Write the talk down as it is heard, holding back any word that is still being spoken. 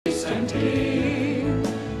steady,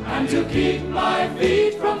 and to keep my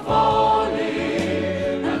feet from falling,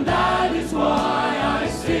 and that is why I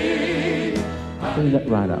sing. Bring that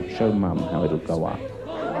right up, show Mum how it'll go up.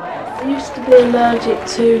 I used to be allergic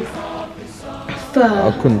to fur.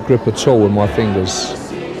 I couldn't grip at all with my fingers,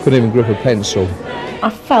 couldn't even grip a pencil. I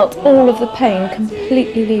felt all of the pain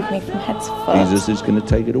completely leave me from head to foot. Jesus is going to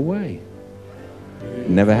take it away.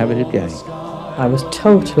 Never have it again. I was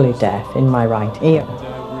totally deaf in my right ear.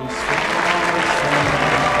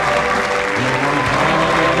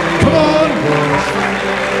 Come on!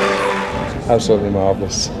 Absolutely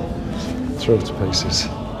marvellous. Thrilled to pieces.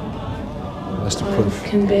 That's the proof. I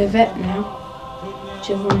can be a vet now, which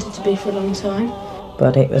I've wanted to be for a long time.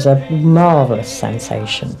 But it was a marvellous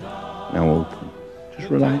sensation. Now open. Just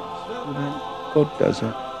relax. God does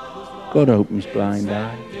it. God opens blind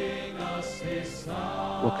eyes.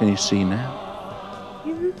 What can you see now?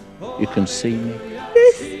 You can see me.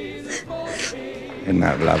 Isn't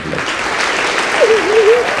that lovely?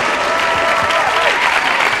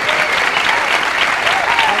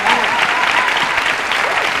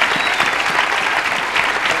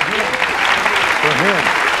 For him.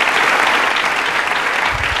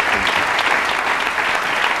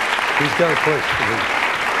 He's got a place to be.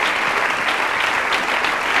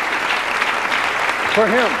 For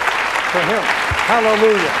him. For him.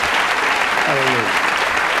 Hallelujah. Hallelujah.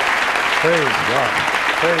 Praise God.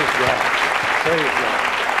 Praise God. Praise God.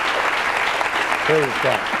 Praise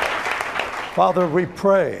God. Father, we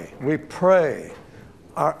pray with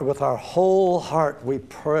our whole heart, we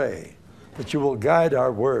pray that you will guide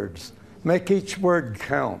our words. Make each word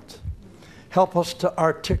count. Help us to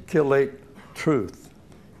articulate truth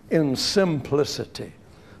in simplicity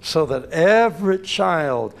so that every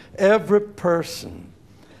child, every person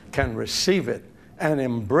can receive it and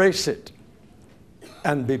embrace it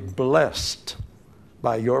and be blessed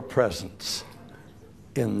by your presence.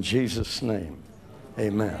 In Jesus' name,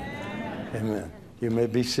 amen. Amen. You may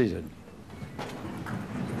be seated.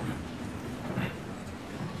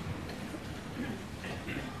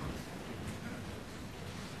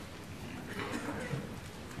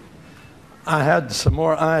 I had some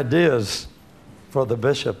more ideas for the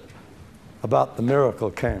bishop about the miracle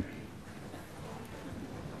camp.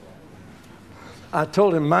 I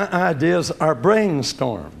told him my ideas are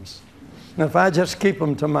brainstorms. And if I just keep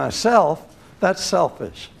them to myself, that's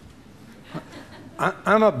selfish.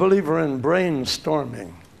 I'm a believer in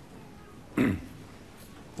brainstorming.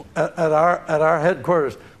 At our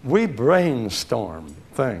headquarters, we brainstorm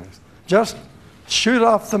things. Just shoot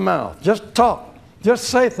off the mouth. Just talk. Just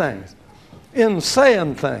say things. In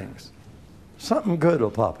saying things, something good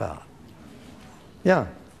will pop out. Yeah.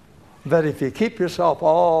 But if you keep yourself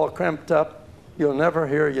all cramped up, you'll never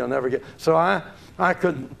hear, you'll never get. So I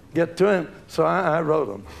couldn't get to him, so I wrote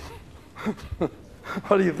them.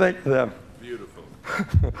 What do you think of them? Beautiful.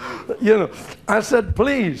 You know, I said,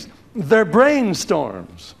 please, they're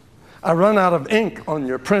brainstorms. I run out of ink on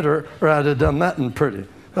your printer, or I'd have done that in pretty.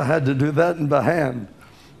 I had to do that by hand.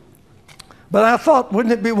 But I thought,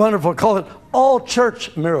 wouldn't it be wonderful to call it All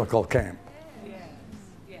Church Miracle Camp? Yes,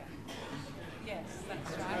 yeah. Yes,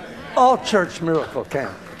 that's right. All Church Miracle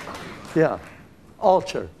Camp. Yeah, all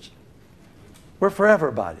church. We're for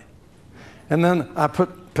everybody. And then I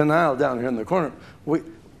put Peniel down here in the corner.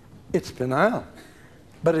 It's Peniel,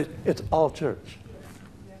 but it's all church.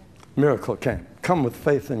 Miracle Camp. Come with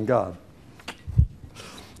faith in God.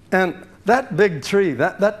 And that big tree,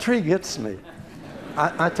 that tree gets me.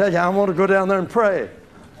 I tell you, I want to go down there and pray.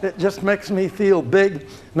 It just makes me feel big,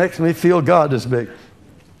 makes me feel God is big.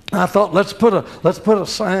 I thought, let's put a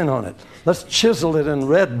sign on it. Let's chisel it in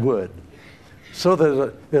redwood so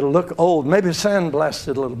that it'll look old. Maybe sandblast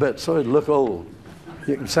it a little bit so it'll look old.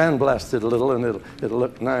 You can sandblast it a little and it'll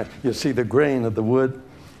look nice. You'll see the grain of the wood,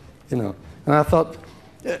 you know. And I thought,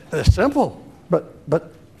 it's simple,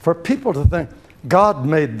 but for people to think, God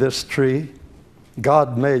made this tree,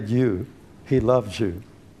 God made you, He loves you.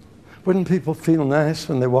 Wouldn't people feel nice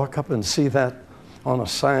when they walk up and see that on a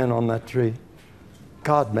sign on that tree?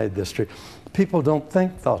 God made this tree. People don't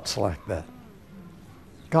think thoughts like that.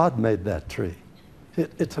 God made that tree.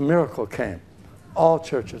 It's a miracle camp. All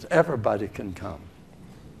churches, everybody can come.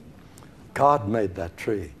 God made that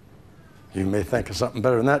tree. You may think of something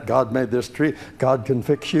better than that. God made this tree. God can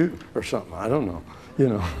fix you or something. I don't know. You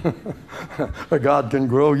know. Or God can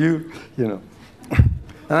grow you, you know.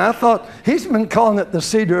 And I thought, he's been calling it the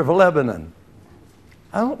cedar of Lebanon.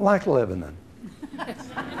 I don't like Lebanon.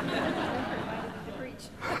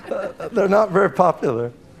 They're not very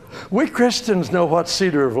popular. We Christians know what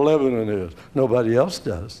cedar of Lebanon is. Nobody else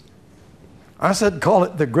does. I said, call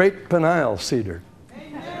it the Great Peniel Cedar.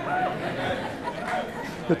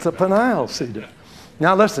 It's a peniel cedar.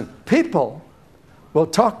 Now listen, people will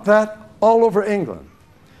talk that all over England,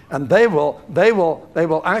 and they will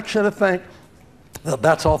actually think that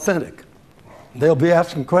that's authentic. They'll be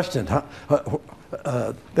asking questions.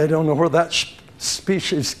 They don't know where that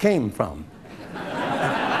species came from.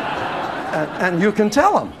 and you can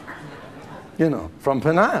tell them, you know, from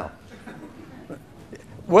peniel.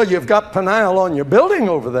 Well, you've got peniel on your building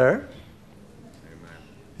over there.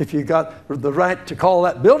 If you got the right to call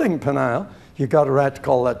that building peniel, you got a right to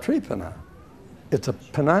call that tree peniel. It's a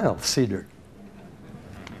peniel cedar.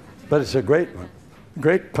 But it's a great one.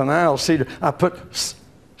 Great peniel cedar. I put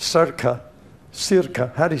circa,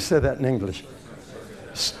 how do you say that in English?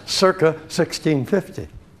 Circa 1650.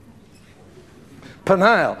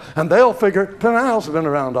 Peniel. And they'll figure peniel's been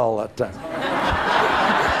around all that time.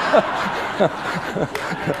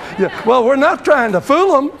 Yeah. Well, we're not trying to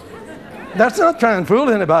fool them. That's not trying to fool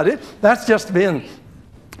anybody. That's just being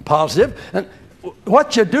positive. And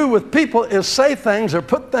what you do with people is say things or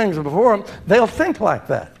put things before them, they'll think like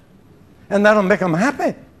that. And that'll make them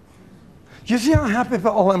happy. You see how happy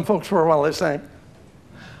all them folks were while they sang?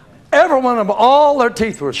 Every one of them, all their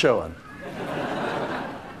teeth were showing.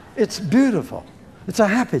 It's beautiful. It's a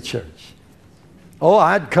happy church. Oh,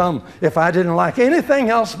 I'd come if I didn't like anything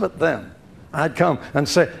else but them. I'd come and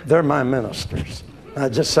say, they're my ministers.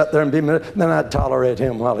 I'd just sit there and be, then I'd tolerate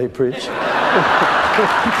him while he preached.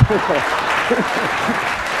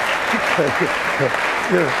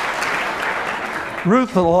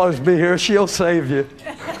 Ruth will always be here. She'll save you.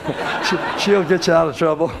 She'll get you out of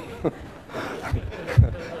trouble.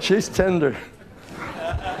 She's tender.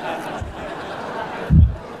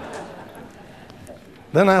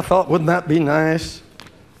 Then I thought, wouldn't that be nice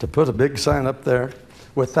to put a big sign up there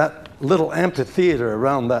with that little amphitheater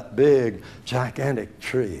around that big, gigantic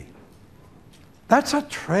tree? That's a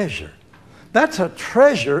treasure. That's a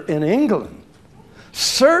treasure in England.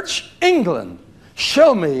 Search England.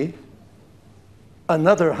 Show me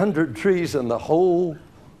another 100 trees in the whole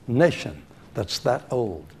nation that's that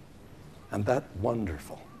old and that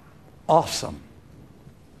wonderful. Awesome.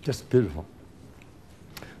 Just beautiful.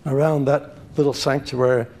 Around that little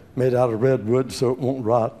sanctuary made out of redwood so it won't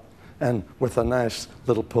rot, and with a nice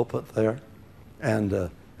little pulpit there, and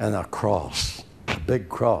a cross, a big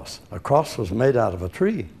cross. A cross was made out of a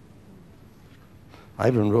tree. I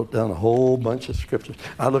even wrote down a whole bunch of scriptures.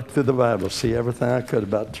 I looked through the Bible, see everything I could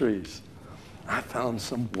about trees. I found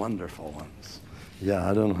some wonderful ones. Yeah,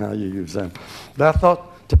 I don't know how you use them. But I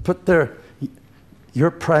thought to put there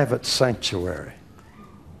your private sanctuary.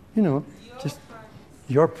 You know, just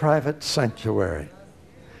your private sanctuary.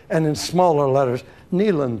 And in smaller letters,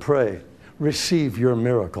 kneel and pray. Receive your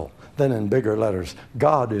miracle. Then in bigger letters,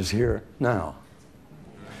 God is here now.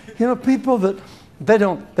 You know, people that they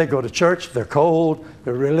go to church, they're cold,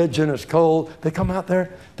 their religion is cold, they come out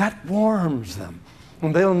there, that warms them.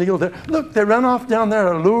 And they'll kneel there. Look, they run off down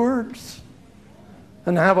there to Lourdes.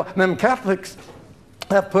 And them Catholics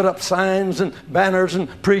have put up signs and banners, and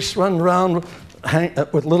priests run around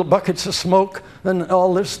with little buckets of smoke and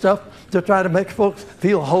all this stuff to try to make folks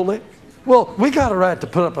feel holy. Well, we got a right to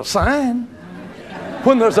put up a sign.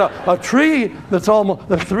 When there's a tree that's almost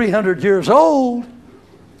 300 years old,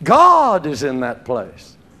 God is in that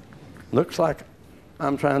place. Looks like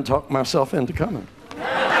I'm trying to talk myself into coming.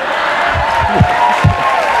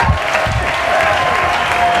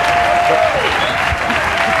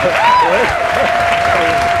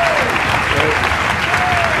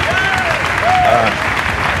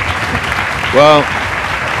 Well,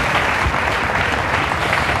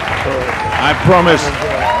 I promise.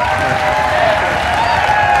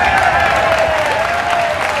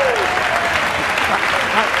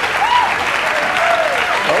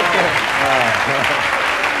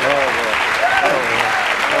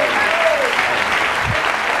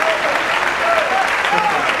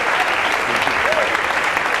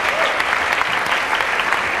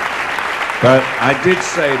 But I did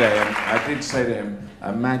say to him,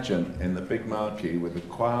 imagine in the big marquee with the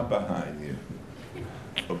choir behind you,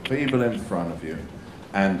 of people in front of you,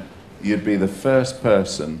 and you'd be the first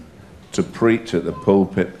person to preach at the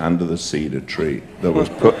pulpit under the cedar tree that was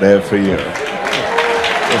put there for you.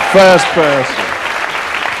 The first person.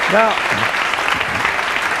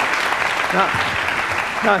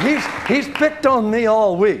 Now he's picked on me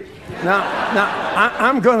all week. Now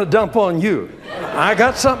I'm going to dump on you. I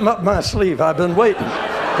got something up my sleeve. I've been waiting.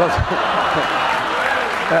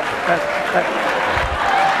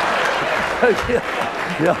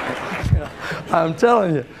 Yeah. I'm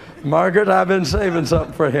telling you, Margaret, I've been saving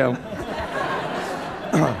something for him.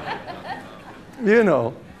 You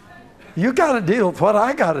know, you got to deal with what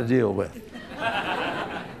I got to deal with.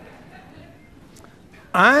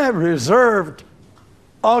 I reserved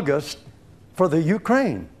August for the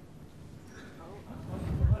Ukraine.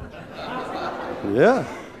 Yeah.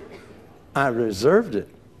 I reserved it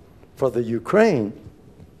for the Ukraine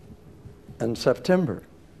in September,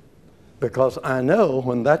 because I know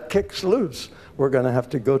when that kicks loose, we're going to have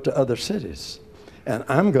to go to other cities. And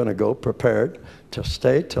I'm going to go prepared to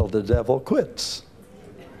stay till the devil quits.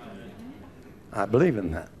 I believe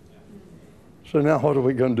in that. So now what are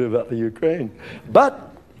we going to do about the Ukraine?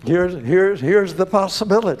 But here's the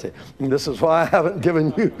possibility. And this is why I haven't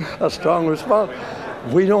given you a strong response.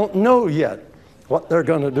 We don't know yet what they're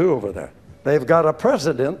going to do over there. They've got a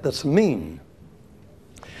president that's mean.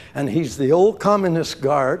 And he's the old communist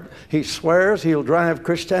guard. He swears he'll drive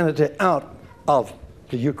Christianity out of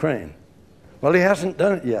the Ukraine. Well, he hasn't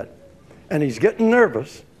done it yet. And he's getting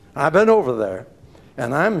nervous. I've been over there.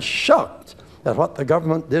 And I'm shocked at what the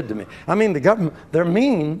government did to me. I mean, the government, they're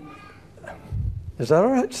mean. Is that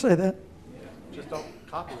all right to say that? Just don't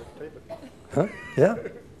copy it, tape it. Huh? Yeah.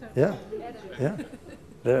 Yeah.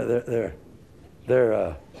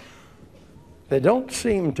 Yeah. They don't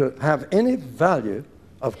seem to have any value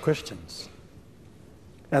of Christians.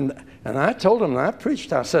 And I told them, and I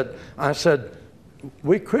preached, I said,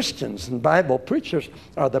 we Christians and Bible preachers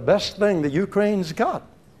are the best thing the Ukraine's got.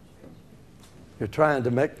 You're trying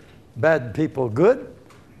to make bad people good,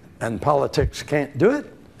 and politics can't do it.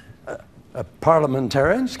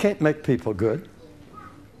 Parliamentarians can't make people good.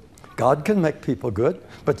 God can make people good,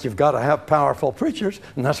 but you've got to have powerful preachers,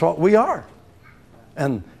 and that's what we are.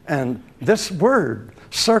 And this word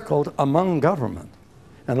circled among government.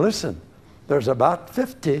 And listen, there's about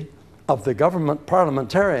 50 of the government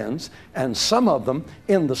parliamentarians, and some of them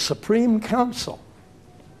in the Supreme Council,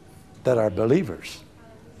 that are believers.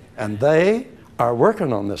 And they are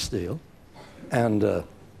working on this deal, and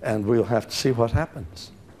we'll have to see what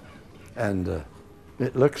happens. And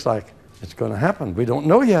it looks like it's going to happen. We don't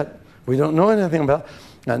know yet. We don't know anything about it.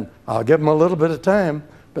 And I'll give them a little bit of time,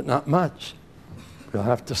 but not much. We'll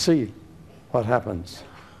have to see what happens.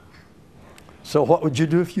 So what would you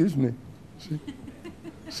do if you used me?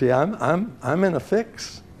 See, I'm in a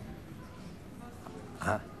fix.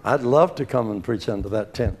 I'd love to come and preach under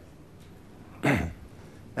that tent.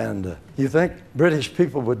 And you think British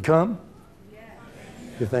people would come? Yes.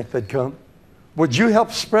 You think they'd come? Would you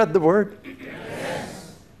help spread the word?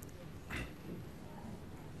 Yes.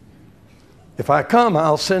 If I come,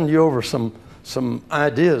 I'll send you over some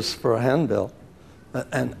ideas for a handbill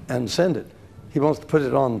and send it. He wants to put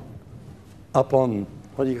it up on,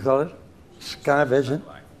 what do you call it? Sky Vision?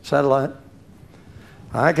 Satellite.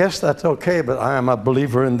 I guess that's okay, but I am a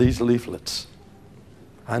believer in these leaflets.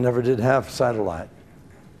 I never did have satellite.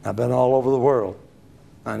 I've been all over the world.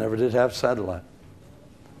 I never did have satellite.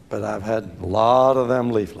 But I've had a lot of them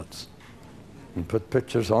leaflets and put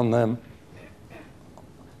pictures on them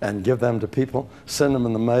and give them to people, send them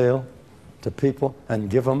in the mail to people and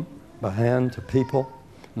give them by hand to people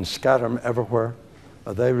and scatter them everywhere.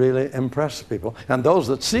 They really impress people. And those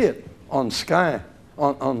that see it on Sky,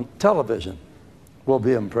 on television, will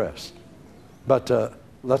be impressed. But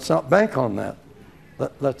let's not bank on that.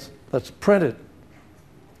 Let's print it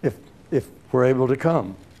if we're able to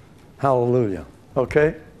come. Hallelujah.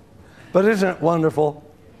 Okay? But isn't it wonderful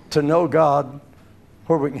to know God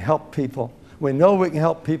where we can help people? We know we can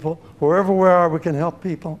help people. Wherever we are, we can help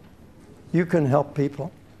people. You can help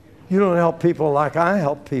people. You don't help people like I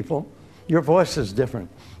help people. Your voice is different.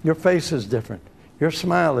 Your face is different. Your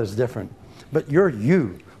smile is different. But you're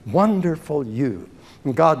you, wonderful you.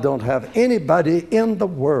 And God don't have anybody in the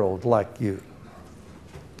world like you.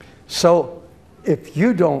 So if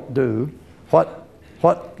you don't do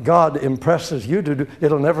what God impresses you to do,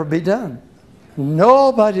 it'll never be done.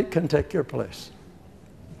 Nobody can take your place.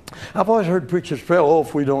 I've always heard preachers say, oh,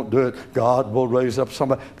 if we don't do it, God will raise up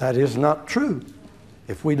somebody. That is not true.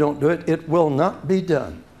 If we don't do it, it will not be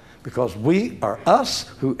done. Because we are us,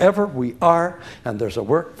 whoever we are, and there's a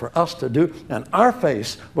work for us to do, and our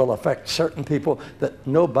face will affect certain people that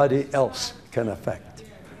nobody else can affect.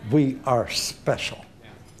 We are special.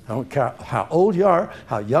 I don't care how old you are,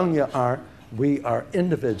 how young you are, we are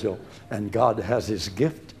individual, and God has His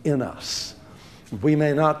gift in us. We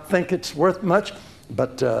may not think it's worth much,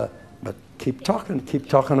 but keep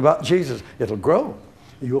talking about Jesus. It'll grow.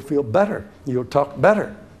 You'll feel better. You'll talk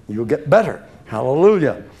better. You'll get better.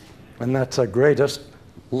 Hallelujah. And that's the greatest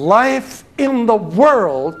life in the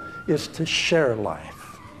world, is to share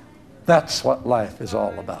life. That's what life is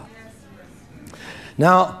all about.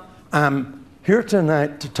 Now, I'm here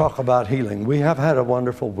tonight to talk about healing. We have had a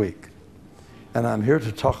wonderful week, and I'm here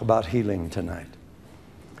to talk about healing tonight.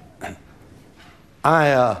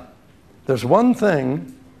 The there's one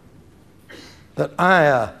thing that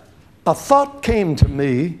a thought came to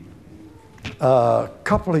me a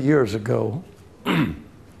couple of years ago.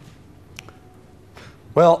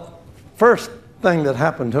 Well, first thing that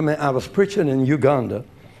happened to me, I was preaching in Uganda.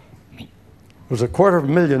 There was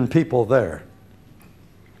 250,000 people there.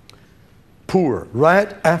 Poor,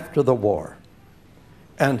 right after the war.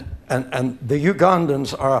 And the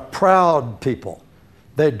Ugandans are a proud people.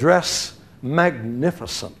 They dress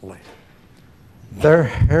magnificently. Their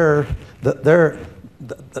hair, the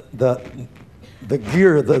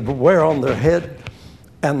gear they wear on their head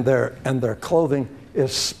and their clothing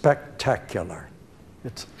is spectacular.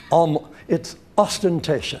 It's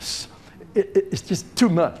ostentatious. It's just too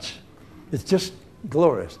much. It's just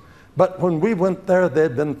glorious. But when we went there,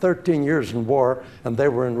 they'd been 13 years in war, and they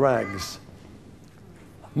were in rags.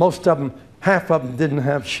 Most of them, half of them didn't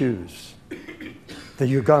have shoes. The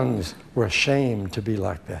Ugandans were ashamed to be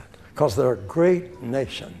like that because they're a great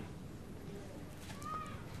nation.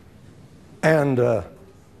 And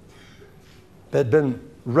they'd been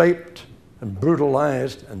raped and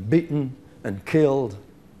brutalized and beaten and killed.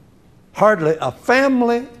 Hardly a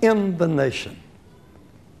family in the nation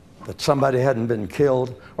that somebody hadn't been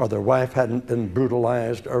killed or their wife hadn't been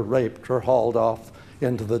brutalized or raped or hauled off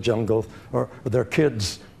into the jungle, or their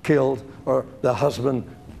kids killed, or the husband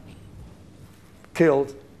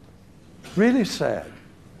killed. Really sad.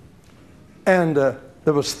 And there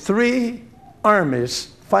was 3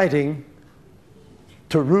 armies fighting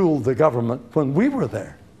to rule the government when we were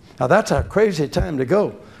there. Now that's a crazy time to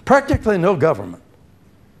go. Practically no government.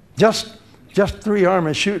 Just 3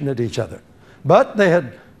 armies shooting at each other. But they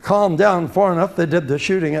had calmed down far enough, they did the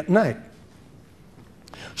shooting at night.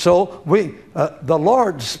 So the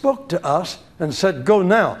Lord spoke to us and said, go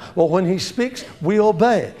now. Well, when he speaks, we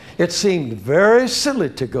obey. It seemed very silly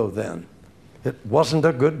to go then. It wasn't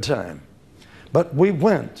a good time. But we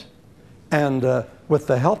went and with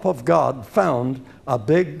the help of God found a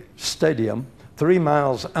big stadium 3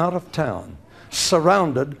 miles out of town,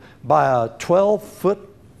 surrounded by a 12-foot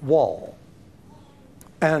wall.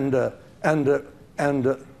 And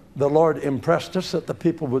the Lord impressed us that the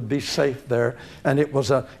people would be safe there, and it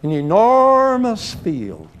was an enormous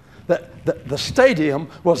field. The stadium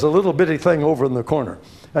was a little bitty thing over in the corner.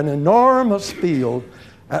 An enormous field,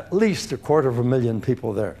 at least 250,000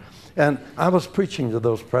 people there. And I was preaching to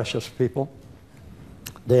those precious people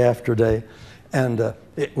day after day, and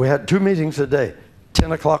we had 2 meetings a day.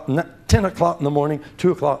 10 o'clock in the morning,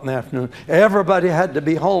 2 o'clock in the afternoon. Everybody had to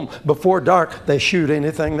be home before dark. They shoot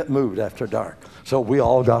anything that moved after dark. So we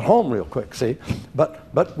all got home real quick, see?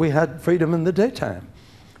 But we had freedom in the daytime.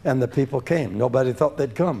 And the people came. Nobody thought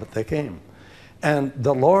they'd come, but they came. And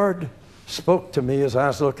the Lord spoke to me as I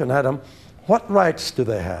was looking at them. What rights do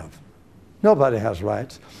they have? Nobody has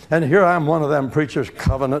rights. And here I'm one of them preachers,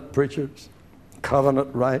 covenant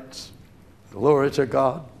rights. Glory to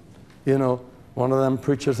God. You know, one of them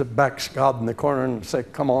preachers that backs God in the corner and say,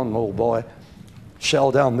 come on, old boy,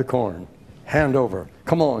 shell down the corn, hand over.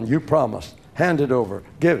 Come on, you promised. Hand it over.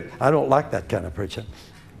 Give it. I don't like that kind of preaching.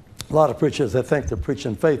 A lot of preachers, they think they're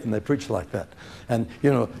preaching faith, and they preach like that. And,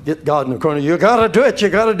 you know, get God in the corner. You got to do it. You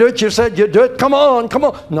got to do it. You said you do it. Come on, come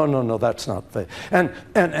on. No, that's not faith.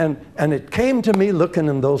 And it came to me looking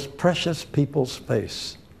in those precious people's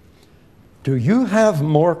face. Do you have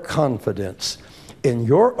more confidence in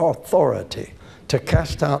your authority to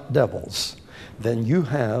cast out devils than you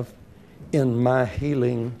have in my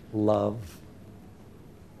healing love?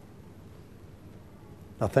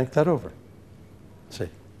 Now think that over. See.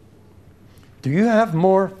 Do you have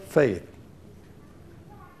more faith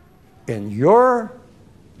in your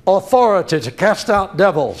authority to cast out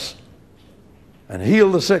devils and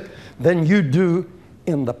heal the sick than you do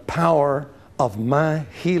in the power of my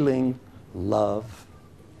healing love?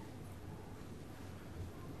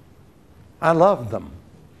 I loved them.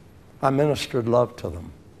 I ministered love to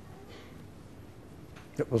them.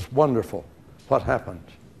 It was wonderful what happened.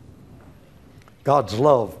 God's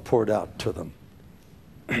love poured out to them.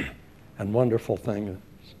 And wonderful things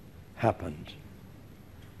happened.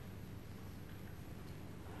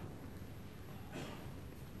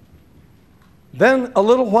 Then a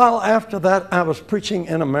little while after that, I was preaching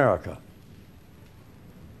in America.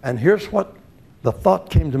 And here's what the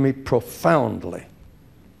thought came to me profoundly.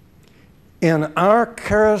 In our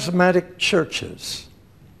charismatic churches,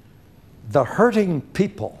 the hurting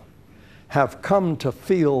people have come to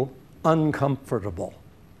feel uncomfortable.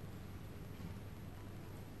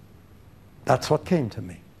 That's what came to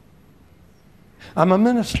me. I'm a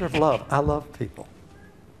minister of love. I love people.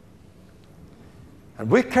 And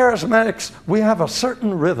we charismatics, we have a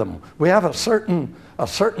certain rhythm. We have a certain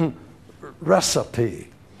recipe,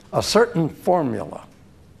 a certain formula.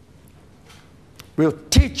 We'll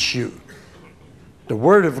teach you the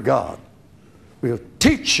Word of God. We'll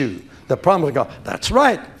teach you the promise of God. That's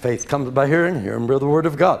right. Faith comes by hearing, hearing by the Word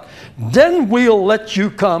of God. Then we'll let you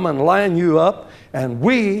come and line you up, and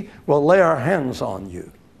we will lay our hands on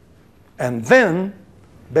you. And then,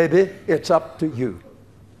 baby, it's up to you.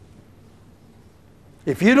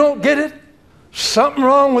 If you don't get it, something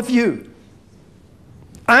wrong with you.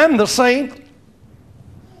 I'm the saint.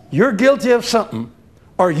 You're guilty of something,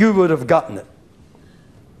 or you would have gotten it.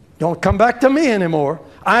 Don't come back to me anymore.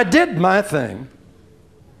 I did my thing.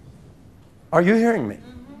 Are you hearing me?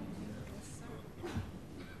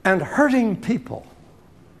 And hurting people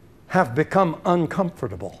have become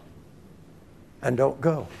uncomfortable and don't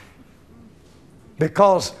go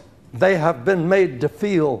because they have been made to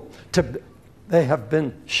feel, they have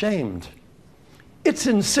been shamed. It's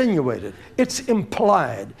insinuated. It's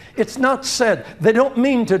implied. It's not said. They don't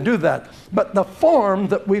mean to do that. But the form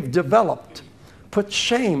that we've developed puts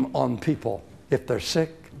shame on people if they're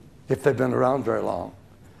sick, if they've been around very long.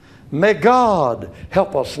 May God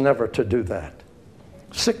help us never to do that.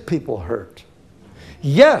 Sick people hurt.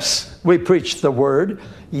 Yes, we preach the Word.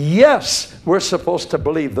 Yes, we're supposed to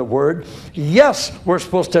believe the Word. Yes, we're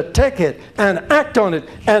supposed to take it and act on it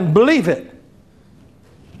and believe it.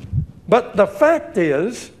 But the fact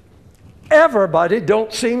is, everybody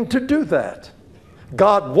don't seem to do that.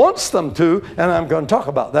 God wants them to, and I'm going to talk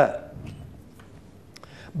about that.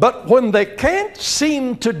 But when they can't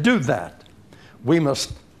seem to do that, we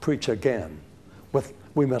must preach again.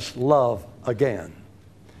 We must love again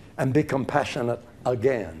and be compassionate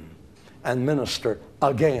again and minister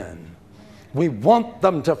again. We want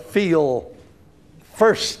them to feel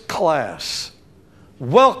first class,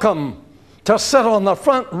 welcome to sit on the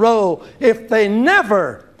front row if they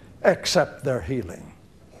never accept their healing.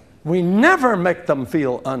 We never make them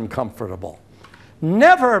feel uncomfortable.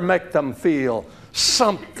 Never make them feel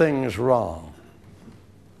something's wrong.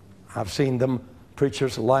 I've seen them,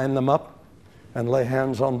 preachers line them up and lay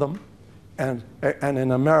hands on them. And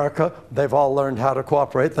in America, they've all learned how to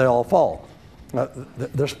cooperate. They all fall.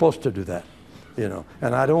 They're supposed to do that, you know.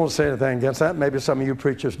 And I don't want to say anything against that. Maybe some of you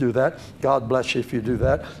preachers do that. God bless you if you do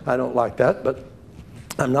that. I don't like that, but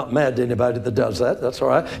I'm not mad at anybody that does that. That's all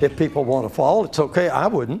right. If people want to fall, it's okay. I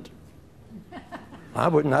wouldn't. I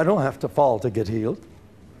wouldn't. I don't have to fall to get healed.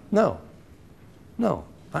 No. No.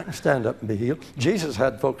 I can stand up and be healed. Jesus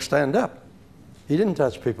had folks stand up. He didn't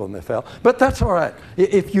touch people and they fell. But that's all right.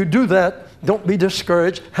 If you do that, don't be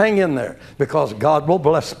discouraged. Hang in there because God will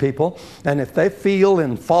bless people. And if they feel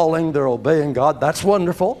in falling they're obeying God, that's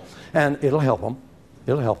wonderful. And it'll help them.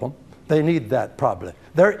 It'll help them. They need that probably.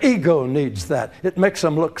 Their ego needs that. It makes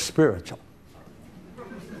them look spiritual.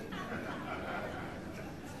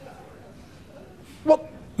 Well,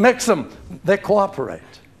 makes them, they cooperate.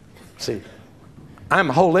 See, I'm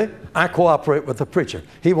holy. I cooperate with the preacher.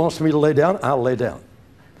 He wants me to lay down, I'll lay down.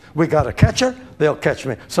 We got a catcher, they'll catch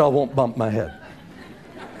me, so I won't bump my head.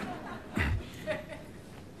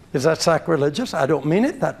 Is that sacrilegious? I don't mean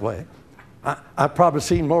it that way. I've probably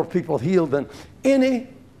seen more people healed than any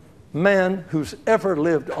man who's ever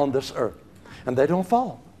lived on this earth. And they don't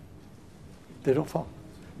fall. They don't fall.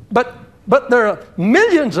 But there are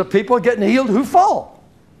millions of people getting healed who fall.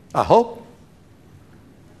 I hope.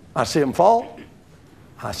 I see them fall.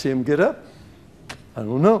 I see them get up. I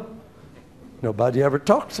don't know. Nobody ever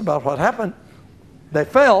talks about what happened. They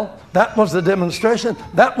fell. That was the demonstration.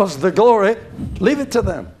 That was the glory. Leave it to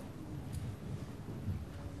them.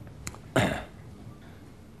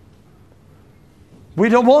 We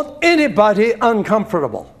don't want anybody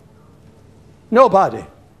uncomfortable. Nobody.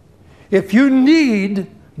 If you need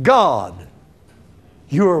God,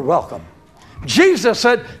 you are welcome. Jesus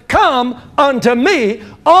said, "Come unto me,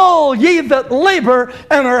 all ye that labor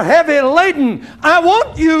and are heavy laden." I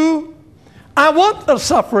want you. I want the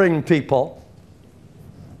suffering people.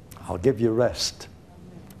 I'll give you rest.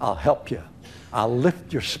 I'll help you. I'll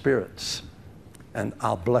lift your spirits. And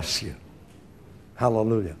I'll bless you.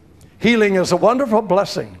 Hallelujah. Healing is a wonderful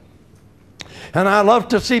blessing. And I love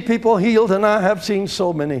to see people healed, and I have seen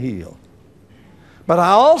so many healed. But I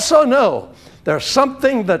also know there's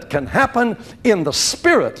something that can happen in the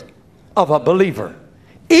spirit of a believer,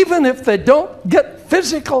 even if they don't get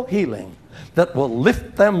physical healing, that will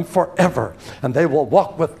lift them forever, and they will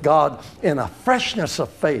walk with God in a freshness of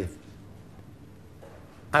faith.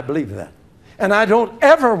 I believe that. And I don't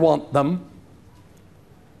ever want them,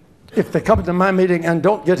 if they come to my meeting and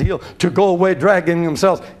don't get healed, to go away dragging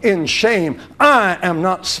themselves in shame. I am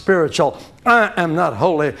not spiritual. I am not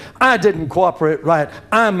holy. I didn't cooperate right.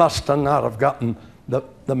 I must not have gotten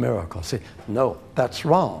the the miracle. See, no, that's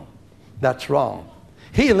wrong. That's wrong.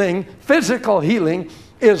 Healing, physical healing,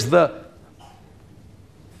 is the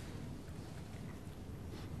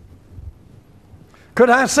could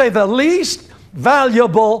I say the least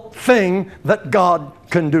valuable thing that God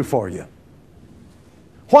can do for you.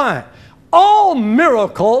 Why? All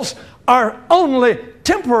miracles are only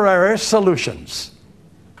temporary solutions.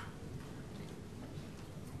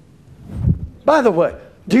 By the way,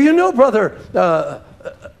 do you know, brother,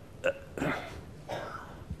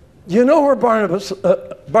 you know where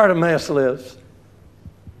Bartimaeus lives?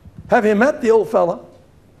 Have you met the old fella?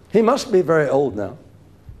 He must be very old now.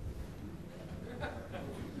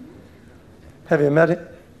 Have you met him?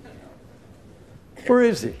 Where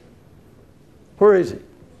is he? Where is he?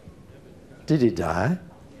 Did he die?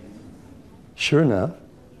 Sure enough.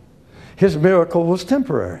 His miracle was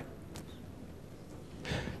temporary.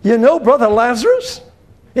 You know Brother Lazarus?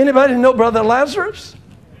 Anybody know Brother Lazarus?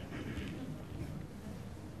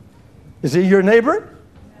 Is he your neighbor?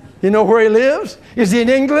 You know where he lives? Is he in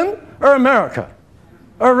England or America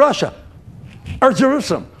or Russia or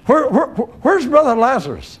Jerusalem? Where's Brother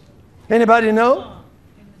Lazarus? Anybody know?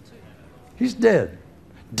 He's dead.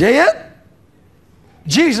 Dead?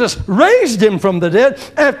 Jesus raised him from the dead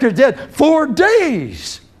after dead 4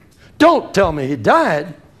 days. Don't tell me he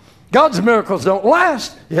died. God's miracles don't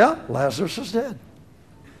last. Yeah, Lazarus is dead.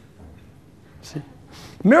 See?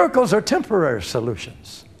 Miracles are temporary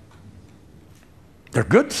solutions. They're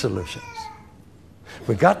good solutions.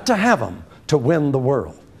 We got to have them to win the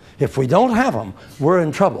world. If we don't have them, we're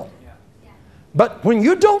in trouble. But when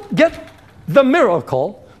you don't get the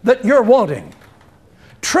miracle that you're wanting,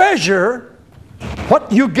 treasure what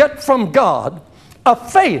you get from God, a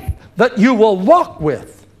faith that you will walk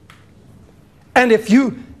with. And if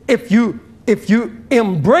you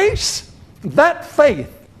embrace that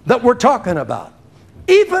faith that we're talking about,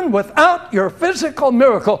 even without your physical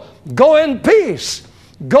miracle, go in peace,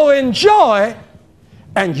 go in joy,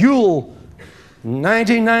 and you'll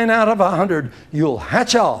 99 out of 100, you'll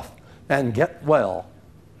hatch off and get well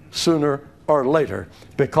sooner or later,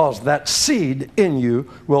 because that seed in you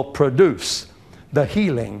will produce the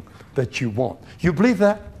healing that you want. You believe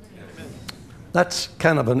that? That's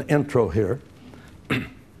kind of an intro here.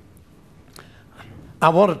 I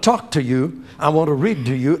want to talk to you. I want to read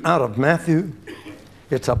to you out of Matthew.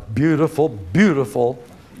 It's a beautiful, beautiful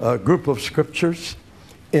group of scriptures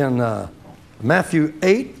in Matthew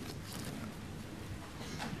 8.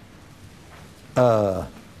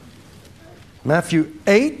 Matthew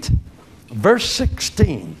 8, verse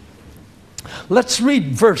 16. Let's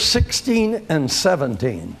read verse 16 and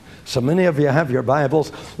 17. So many of you have your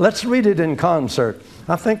Bibles. Let's read it in concert.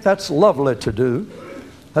 I think that's lovely to do.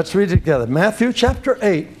 Let's read it together. Matthew chapter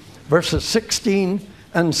 8, verses 16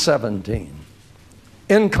 and 17.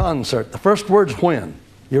 In concert. The first word's when.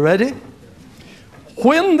 You ready?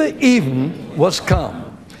 When the even was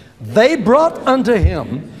come, they brought unto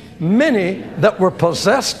him many that were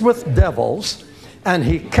possessed with devils, and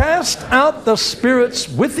he cast out the spirits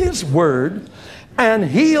with his word, and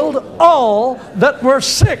healed all that were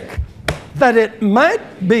sick, that it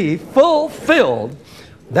might be fulfilled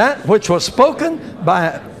that which was spoken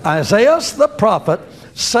by Isaiah the prophet,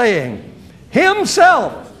 saying,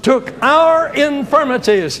 himself took our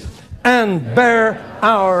infirmities and bare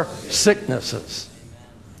our sicknesses.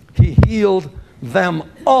 He healed them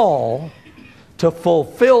all, to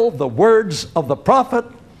fulfill the words of the prophet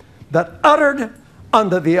that uttered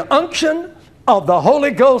under the unction of the Holy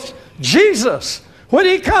Ghost, Jesus, when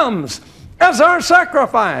he comes as our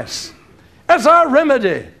sacrifice, as our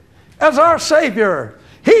remedy, as our Savior,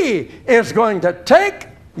 he is going to take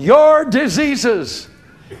your diseases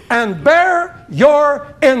and bear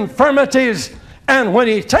your infirmities. And when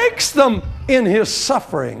he takes them in his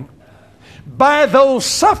suffering, by those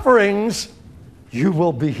sufferings, you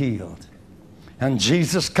will be healed. And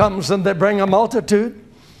Jesus comes and they bring a multitude,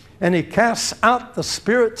 and he casts out the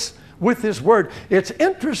spirits with his word. It's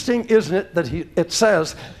interesting, isn't it, that it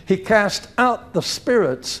says he cast out the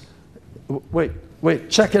spirits. Wait,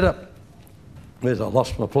 check it up. Wait, I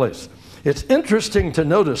lost my place. It's interesting to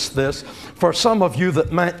notice this for some of you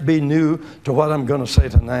that might be new to what I'm going to say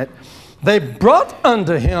tonight. They brought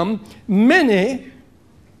unto him many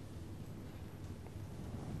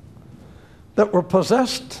that were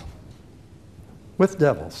possessed with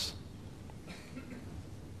devils.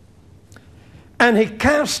 And he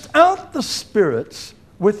cast out the spirits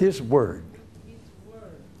with his word,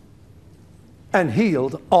 and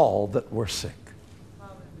healed all that were sick.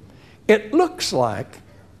 It looks like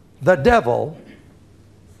the devil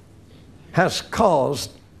has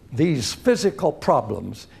caused these physical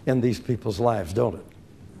problems in these people's lives, don't it?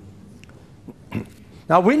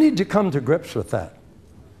 Now, we need to come to grips with that.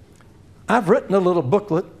 I've written a little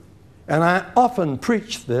booklet, and I often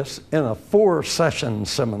preach this in a 4-session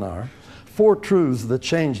seminar, 4 truths that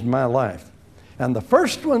changed my life. And the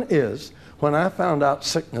first one is when I found out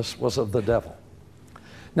sickness was of the devil.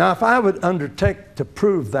 Now, if I would undertake to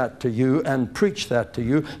prove that to you and preach that to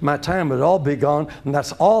you, my time would all be gone, and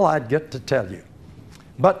that's all I'd get to tell you.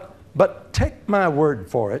 But take my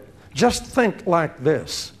word for it. Just think like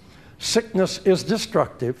this. Sickness is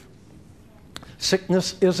destructive.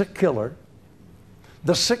 Sickness is a killer.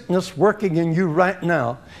 The sickness working in you right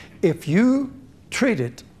now, if you treat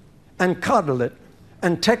it and coddle it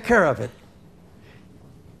and take care of it,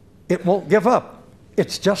 it won't give up.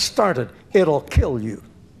 It's just started. It'll kill you.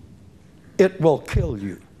 It will kill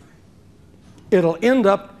you. It'll end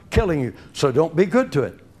up killing you. So don't be good to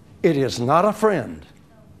it. It is not a friend.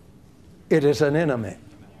 It is an enemy.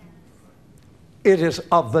 It is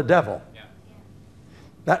of the devil.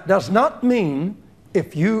 That does not mean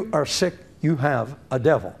if you are sick, you have a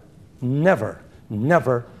devil. Never,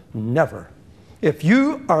 never, never. If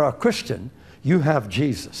you are a Christian, you have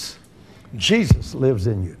Jesus. Jesus lives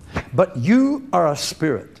in you. But you are a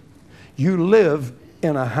spirit. You live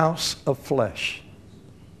in a house of flesh.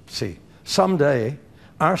 See, someday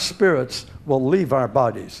our spirits will leave our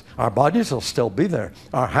bodies. Our bodies will still be there.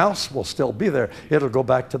 Our house will still be there. It'll go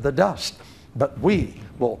back to the dust. But we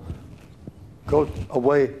will go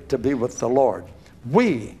away to be with the Lord.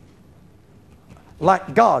 We,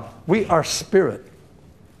 like God, we are spirit.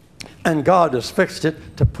 And God has fixed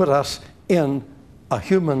it to put us in a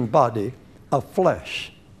human body of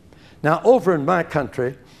flesh. Now, over in my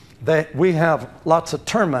country, we have lots of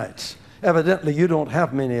termites. Evidently, you don't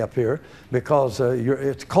have many up here because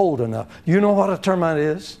it's cold enough. You know what a termite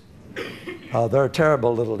is? They're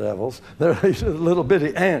terrible little devils. They're little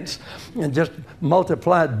bitty ants, and just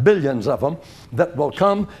multiplied billions of them that will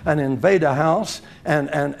come and invade a house, and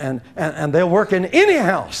they'll work in any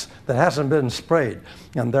house that hasn't been sprayed.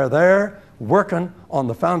 And they're there working on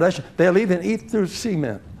the foundation. They'll even eat through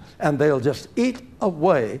cement, and they'll just eat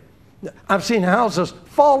away. I've seen houses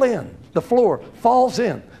fall in. The floor falls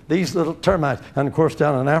in. These little termites, and of course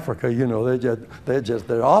down in Africa, you know,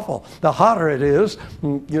 they're awful. The hotter it is,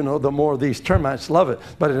 you know, the more these termites love it.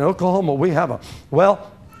 But in Oklahoma, we have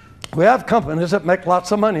we have companies that make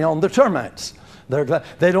lots of money on the termites.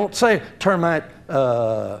 They don't say termite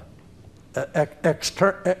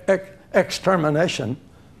extermination.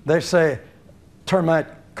 They say termite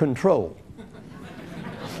control.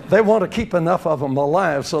 They want to keep enough of them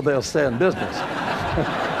alive so they'll stay in business.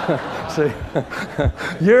 See,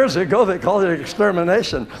 years ago they called it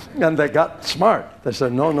extermination, and they got smart. They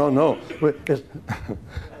said, no.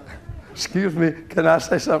 Excuse me, can I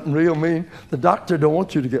say something real mean? The doctor don't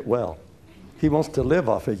want you to get well. He wants to live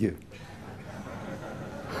off of you.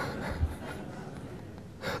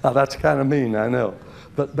 Now, that's kind of mean, I know.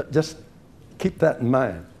 But just keep that in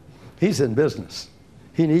mind. He's in business.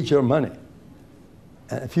 He needs your money.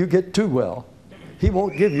 And if you get too well, he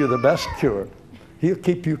won't give you the best cure. He'll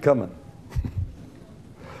keep you coming.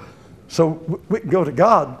 So we can go to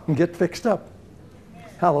God and get fixed up.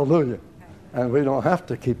 Hallelujah. And we don't have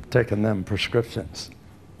to keep taking them prescriptions.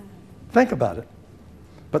 Think about it.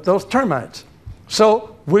 But those termites.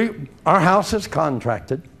 So our house is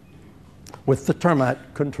contracted with the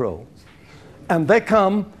termite control. And they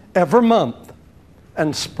come every month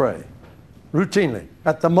and spray. Routinely,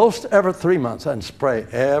 at the most every 3 months, and spray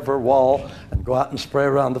every wall and go out and spray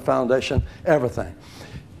around the foundation, everything.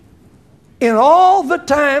 In all the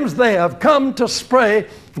times they have come to spray,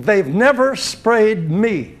 they've never sprayed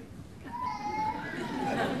me.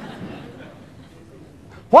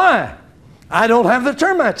 Why? I don't have the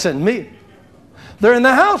termites in me. They're in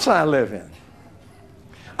the house I live in.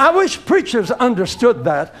 I wish preachers understood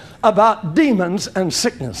that about demons and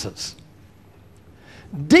sicknesses.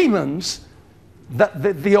 Demons,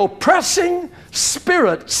 the oppressing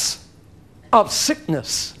spirits of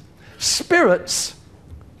sickness, spirits,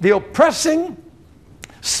 the oppressing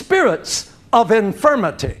spirits of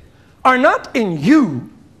infirmity are not in you.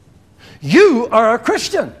 You are a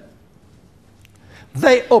Christian.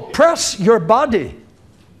 They oppress your body.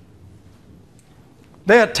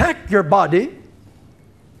 They attack your body.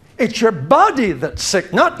 It's your body that's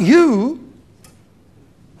sick, not you.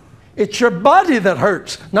 It's your body that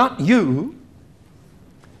hurts, not you.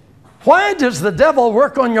 Why does the devil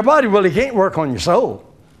work on your body? Well, he can't work on your soul,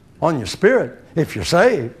 on your spirit. If you're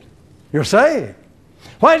saved, you're saved.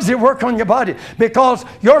 Why does he work on your body? Because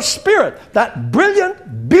your spirit, that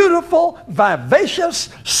brilliant, beautiful, vivacious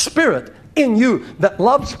spirit in you that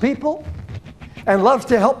loves people and loves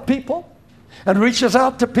to help people and reaches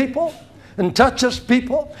out to people and touches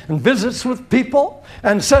people and visits with people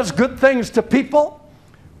and says good things to people,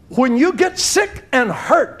 when you get sick and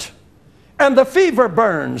hurt and the fever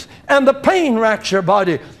burns and the pain racks your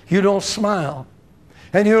body, you don't smile.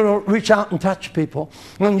 And you don't reach out and touch people.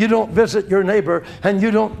 And you don't visit your neighbor. And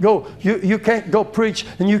you don't go, you can't go preach.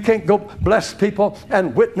 And you can't go bless people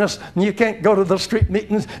and witness. And you can't go to the street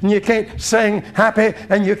meetings. And you can't sing happy.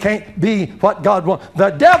 And you can't be what God wants. The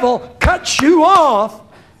devil cuts you off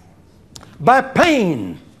by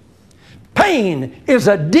pain. Pain is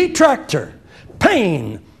a detractor.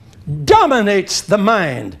 Pain dominates the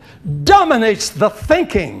mind, dominates the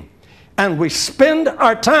thinking. And we spend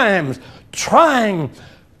our time trying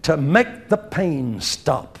to make the pain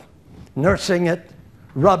stop. Nursing it,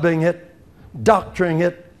 rubbing it, doctoring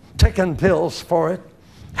it, taking pills for it,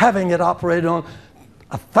 having it operated on.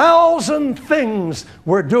 1,000 things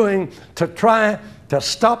we're doing to try to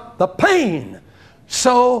stop the pain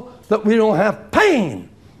so that we don't have pain.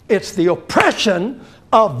 It's the oppression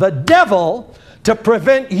of the devil to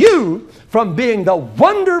prevent you from being the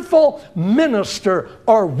wonderful minister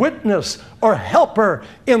or witness or helper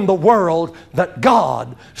in the world that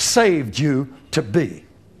God saved you to be.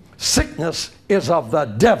 Sickness is of the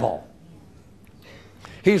devil.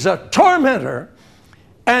 He's a tormentor,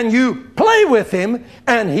 and you play with him,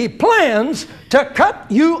 and he plans to cut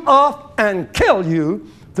you off and kill you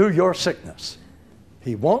through your sickness.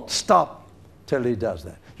 He won't stop till he does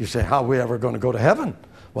that. You say, how are we ever going to go to heaven?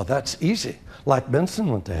 Well, that's easy. Like Benson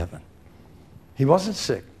went to heaven. He wasn't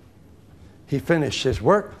sick. He finished his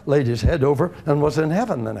work, laid his head over, and was in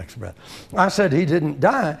heaven the next breath. I said he didn't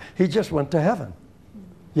die. He just went to heaven.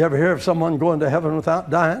 You ever hear of someone going to heaven without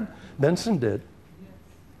dying? Benson did.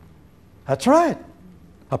 That's right.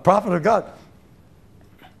 A prophet of God.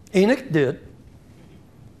 Enoch did.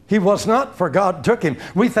 He was not, for God took him.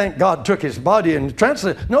 We think God took his body and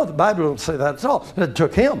translated. No, the Bible don't say that at all. It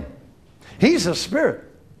took him. He's a spirit.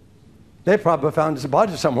 They probably found his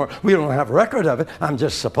body somewhere. We don't have a record of it. I'm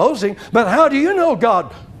just supposing. But how do you know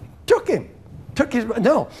God took him?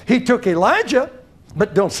 No, he took Elijah,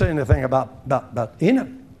 but don't say anything about Enoch.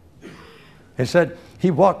 He said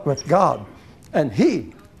he walked with God, and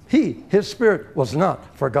his spirit was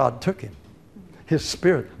not, for God took him. His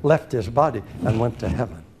spirit left his body and went to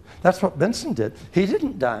heaven. That's what Benson did. He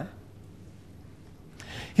didn't die.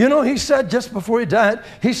 You know, he said just before he died,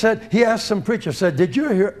 he asked some preacher, said, did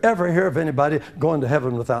you ever hear of anybody going to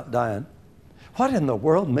heaven without dying? What in the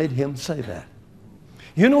world made him say that?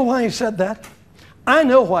 You know why he said that? I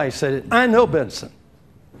know why he said it. I know Benson.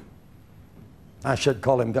 I should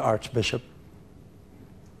call him the Archbishop.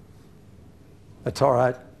 That's all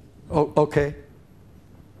right. Oh, okay.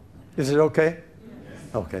 Is it okay?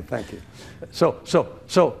 Yes. Okay, thank you.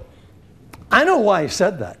 So, I know why he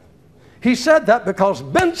said that. He said that because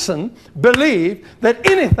Benson believed that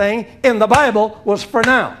anything in the Bible was for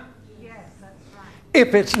now. Yes, that's right.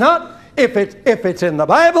 If it's not, if it's in the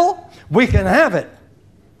Bible, we can have it.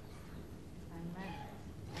 Amen.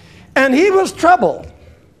 And he was troubled.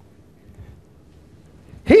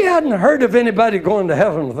 He hadn't heard of anybody going to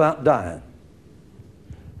heaven without dying.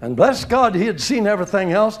 And bless God, he had seen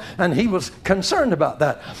everything else, and he was concerned about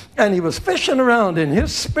that. And he was fishing around in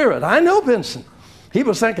his spirit. I know Benson. He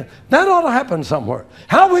was thinking, that ought to happen somewhere.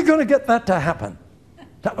 How are we going to get that to happen?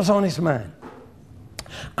 That was on his mind.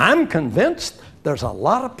 I'm convinced there's a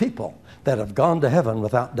lot of people that have gone to heaven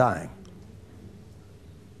without dying.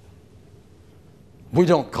 We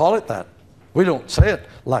don't call it that. We don't say it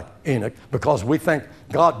like Enoch because we think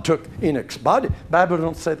God took Enoch's body. The Bible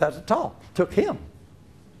don't say that at all. Took him.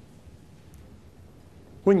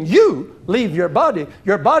 When you leave your body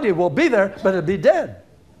will be there, but it'll be dead.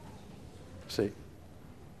 See?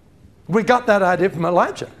 We got that idea from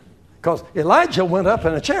Elijah because Elijah went up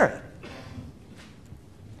in a chariot.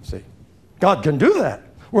 See? God can do that.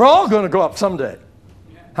 We're all going to go up someday.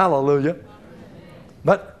 Hallelujah.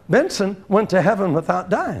 But Benson went to heaven without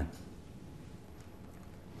dying.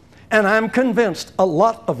 And I'm convinced a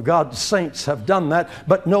lot of God's saints have done that,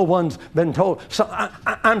 but no one's been told. So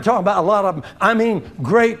I'm talking about a lot of them. I mean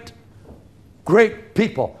great, great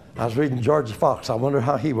people. I was reading George Fox. I wonder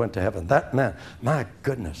how he went to heaven. That man, my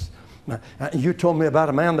goodness. You told me about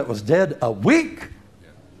a man that was dead a week. Yeah,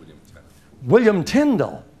 William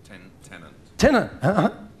Tyndall. Tennant.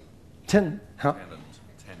 Tennant.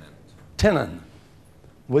 Tennant.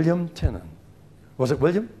 William Tennant. Was it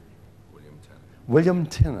William? William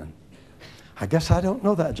Tennant. I guess I don't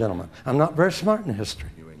know that gentleman. I'm not very smart in history.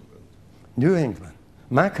 New England.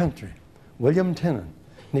 My country. William Tennant.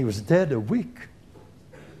 And he was dead a week.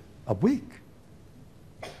 A week.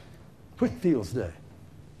 Whitfield's Day.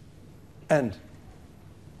 And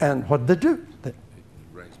And what did they do? They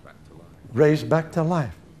Raised back to life. raised back to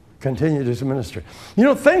life. Continued his ministry. You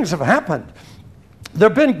know, things have happened. There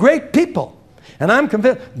have been great people, and I'm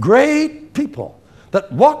convinced, great people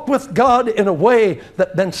that walked with God in a way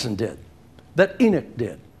that Benson did, that Enoch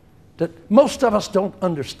did, that most of us don't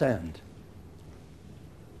understand.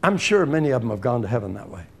 I'm sure many of them have gone to heaven that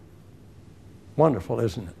way. Wonderful,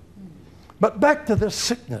 isn't it? But back to this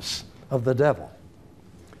sickness of the devil.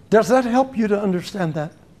 Does that help you to understand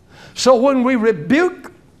that? So when we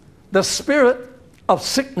rebuke the spirit of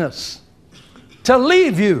sickness to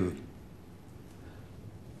leave you,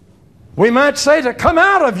 we might say to come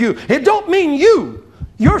out of you. It don't mean you,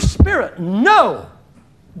 your spirit. No.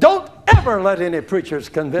 Don't ever let any preachers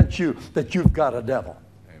convince you that you've got a devil.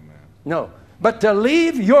 Amen. No. But to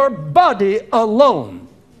leave your body alone.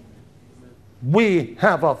 We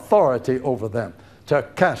have authority over them to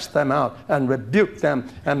cast them out and rebuke them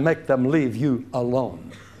and make them leave you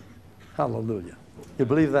alone. Hallelujah. You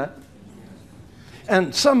believe that?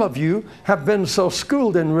 And some of you have been so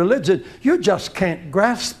schooled in religion, you just can't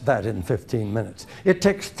grasp that in 15 minutes. It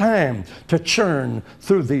takes time to churn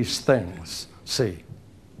through these things. See?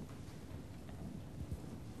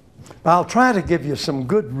 I'll try to give you some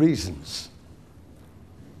good reasons.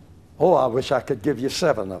 Oh, I wish I could give you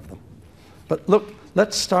 7 of them. But look,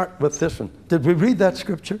 let's start with this one. Did we read that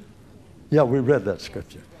scripture? Yeah, we read that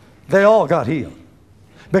scripture. They all got healed.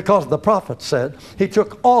 Because the prophet said he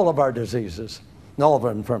took all of our diseases and all of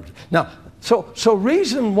our infirmities. Now, so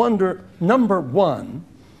reason wonder number 1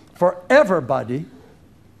 for everybody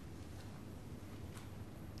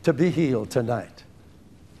to be healed tonight.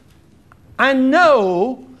 I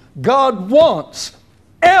know God wants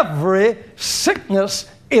every sickness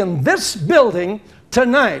in this building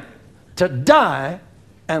tonight to die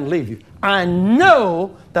and leave you. I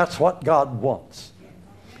know that's what God wants.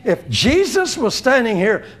 If Jesus was standing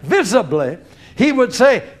here visibly, he would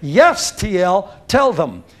say, yes, T.L., tell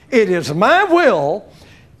them, it is my will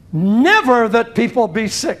never that people be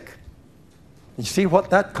sick. You see what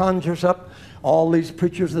that conjures up? All these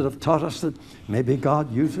preachers that have taught us that maybe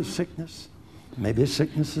God uses sickness. Maybe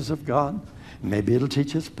sickness is of God. Maybe it'll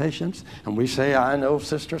teach us patience. And we say, I know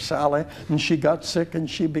Sister Sally, and she got sick, and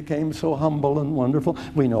she became so humble and wonderful.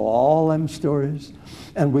 We know all them stories,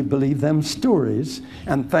 and we believe them stories.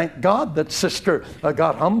 And thank God that Sister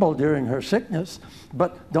got humble during her sickness,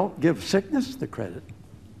 but don't give sickness the credit.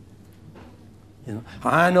 You know,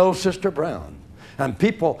 I know Sister Brown. And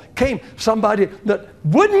people came, somebody that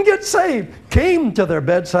wouldn't get saved, came to their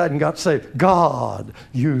bedside and got saved. God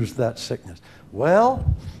used that sickness. Well,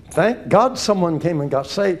 thank God someone came and got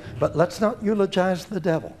saved, but let's not eulogize the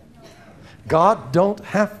devil. God don't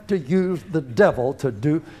have to use the devil to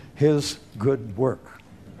do his good work.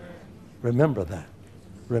 Remember that.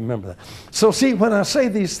 Remember that. So see, when I say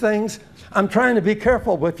these things, I'm trying to be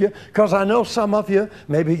careful with you because I know some of you,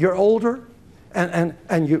 maybe you're older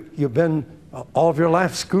and you've been all of your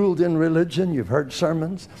life schooled in religion. You've heard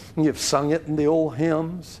sermons and you've sung it in the old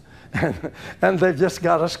hymns and they've just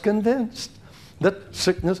got us convinced that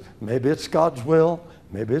sickness, maybe it's God's will,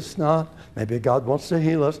 maybe it's not. Maybe God wants to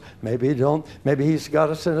heal us, maybe he don't. Maybe he's got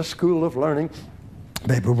us in a school of learning.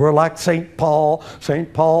 Maybe we're like St. Paul.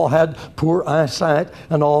 St. Paul had poor eyesight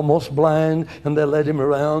and almost blind, and they led him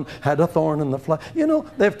around, had a thorn in the flesh. You know,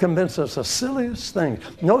 they've convinced us the silliest things.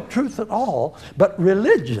 No truth at all, but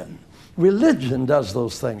religion does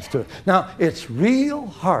those things to it. Now, it's real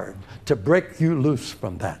hard to break you loose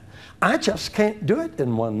from that. I just can't do it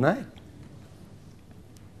in one night.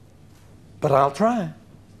 But I'll try.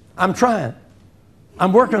 I'm trying.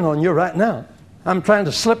 I'm working on you right now. I'm trying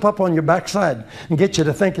to slip up on your backside and get you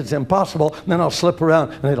to think it's impossible, and then I'll slip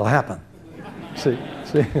around and it'll happen. See,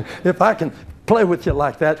 if I can play with you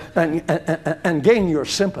like that and gain your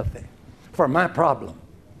sympathy for my problem,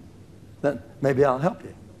 then maybe I'll help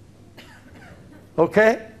you.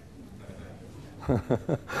 Okay?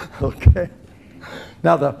 Okay.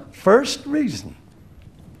 Now, the first reason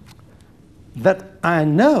that I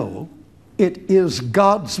know it is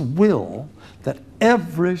God's will that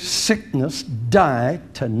every sickness die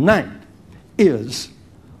tonight is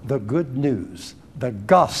the good news, the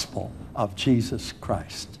gospel of Jesus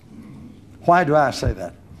Christ. Why do I say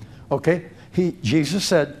that? Okay, Jesus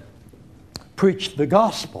said, preach the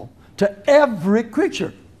gospel to every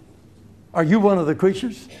creature. Are you one of the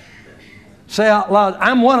creatures? Say out loud,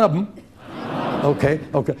 I'm one of them. Okay.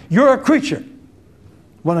 You're a creature,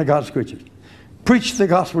 one of God's creatures. Preach the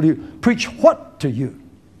gospel to you. Preach what to you?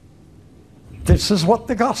 This is what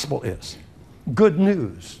the gospel is. Good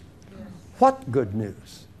news. What good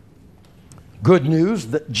news? Good news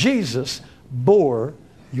that Jesus bore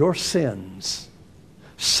your sins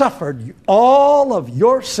suffered all of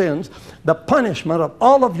your sins, the punishment of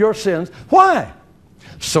all of your sins. Why?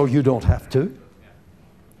 So you don't have to.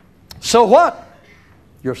 So what?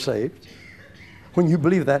 You're saved. When you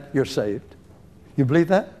believe that, you're saved. You believe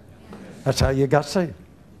that? That's how you got saved.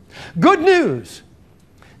 Good news.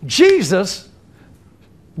 Jesus,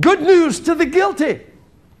 good news to the guilty.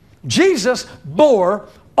 Jesus bore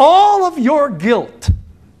all of your guilt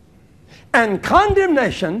and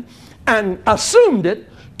condemnation and assumed it,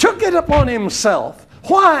 took it upon himself.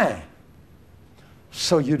 Why?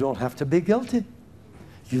 So you don't have to be guilty.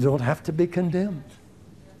 You don't have to be condemned.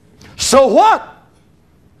 So what?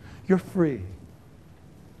 You're free.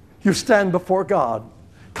 You stand before God,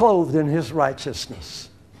 clothed in his righteousness.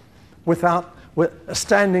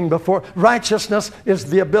 Standing before, righteousness is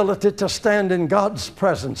the ability to stand in God's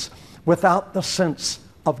presence without the sense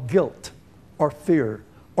of guilt or fear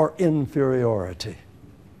or inferiority.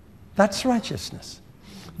 That's righteousness.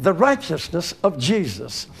 The righteousness of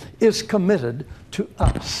Jesus is committed to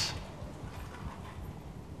us.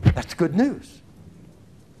 That's good news.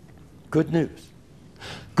 Good news.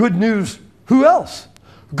 Good news, who else?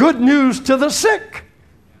 Good news to the sick.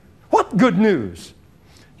 What good news?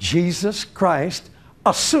 Jesus Christ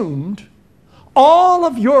assumed all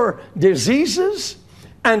of your diseases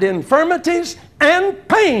and infirmities and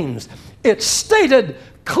pains. It's stated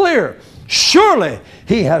clear. Surely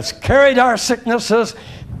he has carried our sicknesses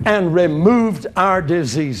and removed our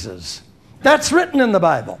diseases. That's written in the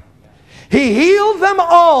Bible. He healed them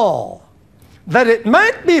all, that it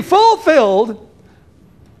might be fulfilled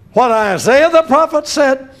what Isaiah the prophet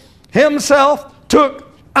said, himself took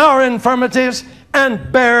our infirmities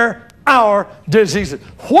and bare our diseases.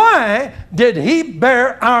 Why did he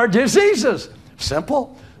bear our diseases?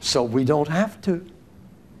 Simple. So we don't have to.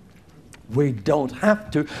 We don't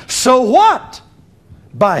have to. So what?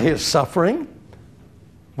 By his suffering,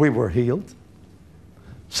 we were healed.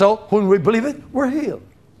 So when we believe it, we're healed.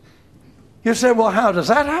 You say, well, how does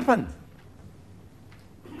that happen?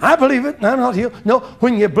 I believe it and I'm not healed. No,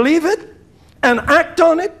 when you believe it and act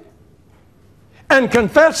on it and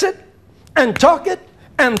confess it and talk it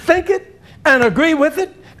and think it and agree with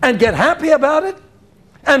it and get happy about it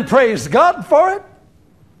and praise God for it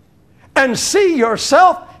and see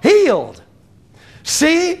yourself healed.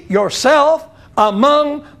 See yourself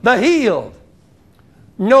among the healed.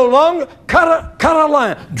 No longer, cut a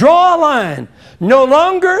line, draw a line. No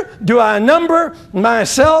longer do I number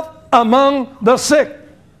myself among the sick.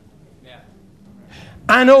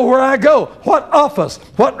 I know where I go, what office,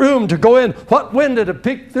 what room to go in, what window to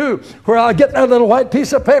peek through, where I'll get that little white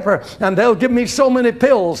piece of paper and they'll give me so many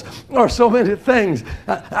pills or so many things.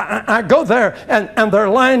 I go there and they're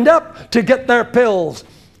lined up to get their pills.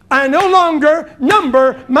 I no longer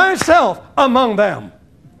number myself among them.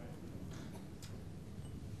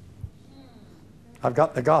 I've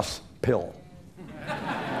got the gospel.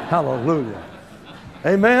 Hallelujah.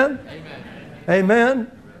 Amen?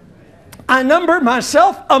 Amen. I number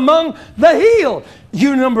myself among the healed.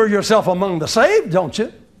 You number yourself among the saved, don't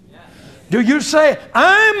you? Do you say,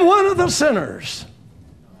 I'm one of the sinners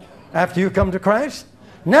after you come to Christ?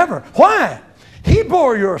 Never. Why? He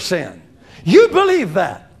bore your sin. You believe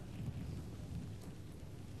that.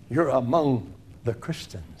 You're among the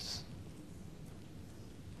Christians.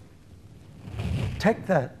 Take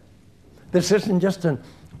that. This isn't just an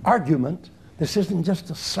argument. This isn't just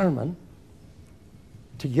a sermon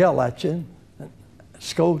to yell at you and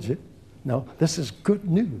scold you. No, this is good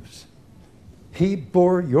news. He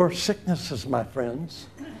bore your sicknesses, my friends.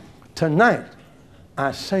 Tonight,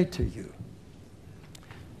 I say to you,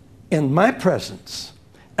 in my presence,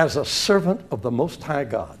 as a servant of the Most High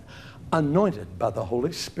God, anointed by the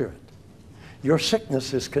Holy Spirit, your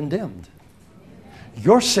sickness is condemned.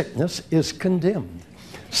 Your sickness is condemned.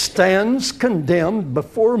 Stands condemned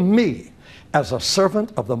before me as a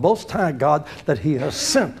servant of the Most High God that he has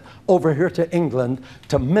sent over here to England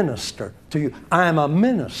to minister to you. I am a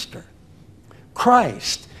minister.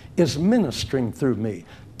 Christ is ministering through me,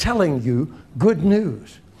 telling you good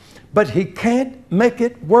news. But he can't make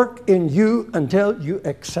it work in you until you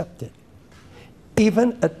accept it.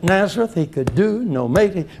 Even at Nazareth, he could do no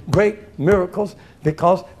great miracles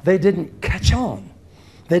because they didn't catch on.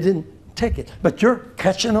 They didn't take it. But you're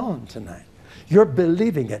catching on tonight. You're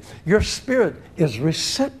believing it. Your spirit is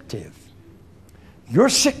receptive. Your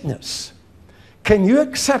sickness, can you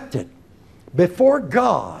accept it before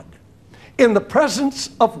God in the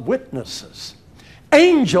presence of witnesses?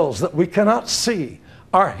 Angels that we cannot see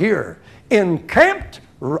are here, encamped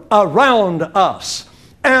around us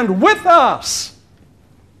and with us.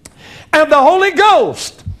 And the Holy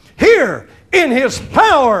Ghost here in his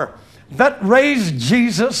power that raised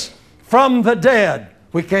Jesus from the dead.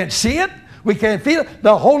 We can't see it. We can't feel it.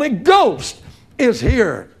 The Holy Ghost is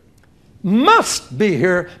here. Must be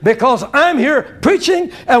here because I'm here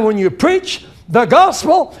preaching. And when you preach the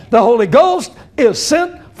gospel, the Holy Ghost is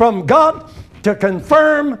sent from God to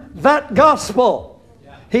confirm that gospel.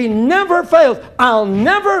 He never fails. I'll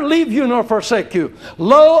never leave you nor forsake you.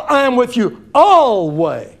 Lo, I am with you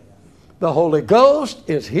always. The Holy Ghost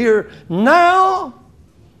is here now,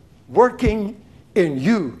 working in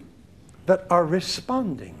you that are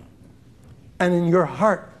responding. And in your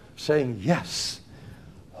heart saying, yes,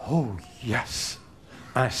 oh yes,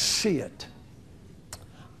 I see it.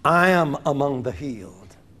 I am among the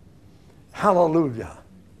healed. Hallelujah.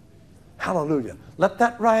 Hallelujah. Let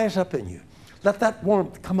that rise up in you. Let that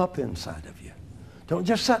warmth come up inside of you. Don't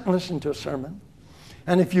just sit and listen to a sermon.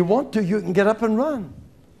 And if you want to, you can get up and run.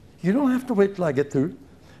 You don't have to wait till I get through.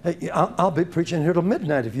 Hey, I'll be preaching here till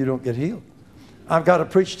midnight if you don't get healed. I've got to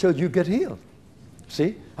preach till you get healed.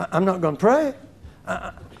 See, I'm not going to pray.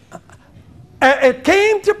 It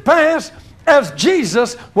came to pass as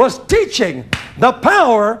Jesus was teaching, the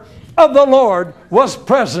power of the Lord was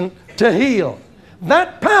present to heal.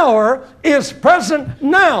 That power is present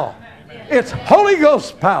now. It's Holy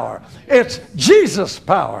Ghost power. It's Jesus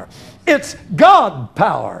power. It's God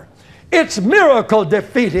power. It's miracle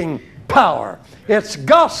defeating power. It's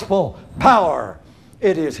gospel power.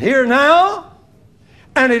 It is here now,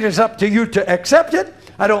 and it is up to you to accept it.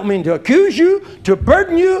 I don't mean to accuse you, to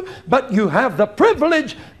burden you, but you have the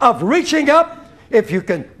privilege of reaching up. If you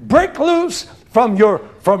can break loose from your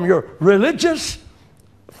religious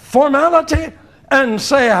formality and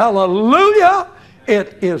say, hallelujah,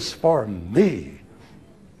 it is for me.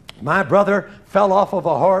 My brother fell off of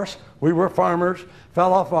a horse. We were farmers.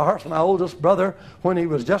 Fell off a horse. My oldest brother, when he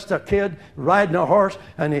was just a kid, riding a horse,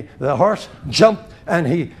 and the horse jumped and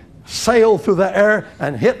he sailed through the air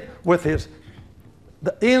and hit with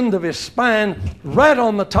the end of his spine right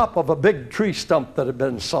on the top of a big tree stump that had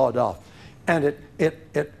been sawed off. And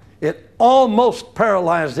it almost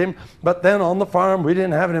paralyzed him, but then on the farm, we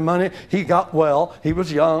didn't have any money. He got well. He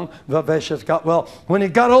was young, vivacious, got well. When he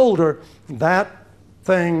got older, that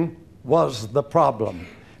thing was the problem.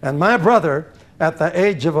 And my brother, at the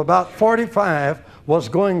age of about 45, was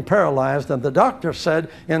going paralyzed, and the doctor said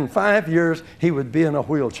in 5 years he would be in a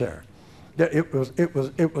wheelchair.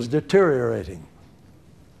 It was deteriorating.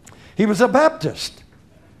 He was a Baptist.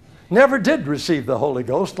 Never did receive the Holy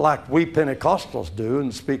Ghost like we Pentecostals do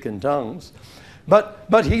and speak in tongues.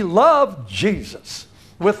 But he loved Jesus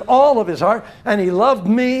with all of his heart, and he loved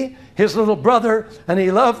me, his little brother, and he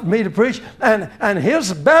loved me to preach. And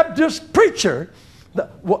his Baptist preacher,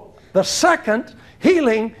 the second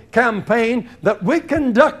healing campaign that we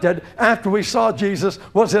conducted after we saw Jesus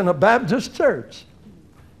was in a Baptist church.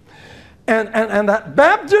 And that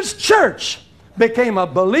Baptist church became a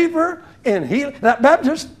believer in healing. That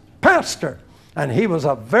Baptist pastor, and he was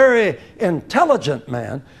a very intelligent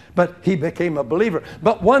man, but he became a believer.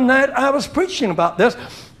 But one night I was preaching about this,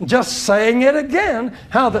 just saying it again,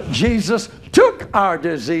 how that Jesus took our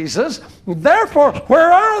diseases. Therefore,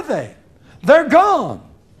 where are they? They're gone.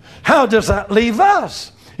 How does that leave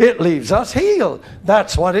us? It leaves us healed.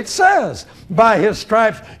 That's what it says. By his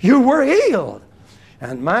stripes you were healed.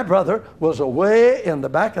 And my brother was away in the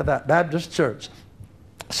back of that Baptist church,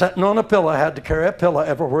 sitting on a pillow. I had to carry a pillow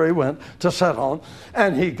everywhere he went to sit on.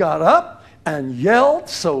 And he got up and yelled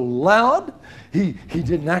so loud. He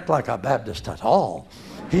didn't act like a Baptist at all.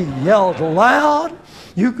 He yelled loud.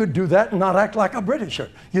 You could do that and not act like a Britisher,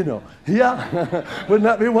 you know. Yeah, wouldn't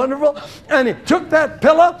that be wonderful? And he took that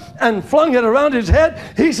pillow and flung it around his head.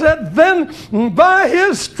 He said, then by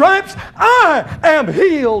his stripes I am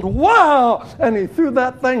healed. Wow! And he threw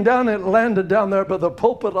that thing down and it landed down there, but the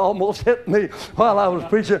pulpit almost hit me while I was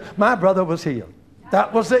preaching. My brother was healed.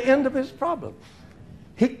 That was the end of his problem.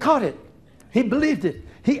 He caught it. He believed it.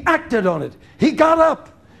 He acted on it. He got up.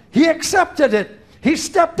 He accepted it. He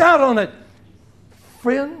stepped out on it.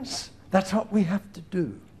 Friends, that's what we have to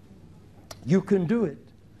do. You can do it.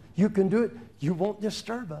 You can do it. You won't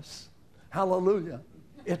disturb us. Hallelujah.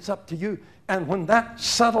 It's up to you. And when that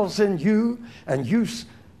settles in you and you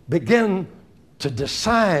begin to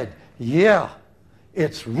decide, yeah,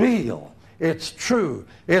 it's real, it's true,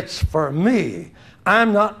 it's for me,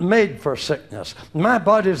 I'm not made for sickness. My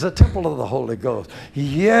body is the temple of the Holy Ghost.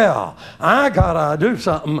 Yeah, I got to do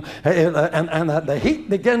something. And the heat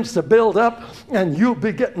begins to build up, and you'll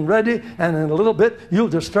be getting ready, and in a little bit, you'll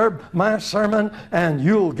disturb my sermon, and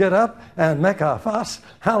you'll get up and make a fuss.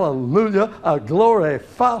 Hallelujah, a glory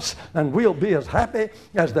fuss, and we'll be as happy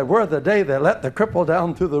as they were the day they let the cripple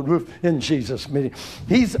down through the roof in Jesus' meeting.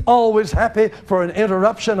 He's always happy for an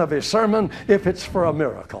interruption of his sermon if it's for a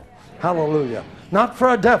miracle. Hallelujah. Not for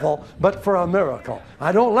a devil, but for a miracle.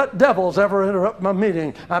 I don't let devils ever interrupt my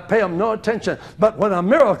meeting. I pay them no attention. But when a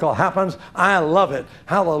miracle happens, I love it.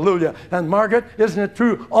 Hallelujah. And Margaret, isn't it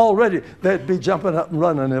true? Already they'd be jumping up and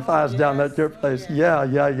running if I was down at your place.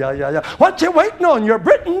 Yeah. What you waiting on? You're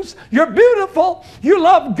Britons. You're beautiful. You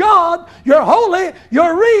love God. You're holy.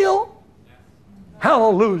 You're real.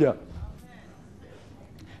 Hallelujah.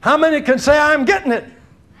 How many can say, I'm getting it?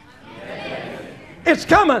 It's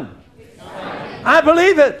coming. I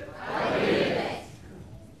believe it.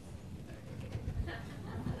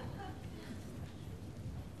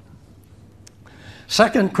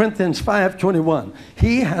 Second Corinthians 5:21.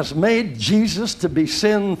 He has made Jesus to be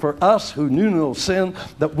sin for us who knew no sin,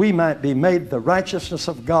 that we might be made the righteousness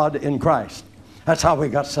of God in Christ. That's how we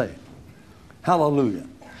got saved. Hallelujah.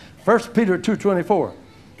 1 Peter 2:24.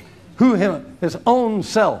 Who his own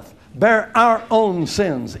self bare our own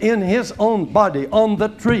sins in his own body on the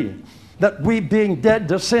tree, that we being dead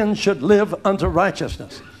to sin should live unto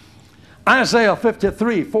righteousness. Isaiah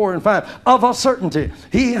 53:4-5. Of a certainty,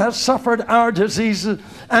 he has suffered our diseases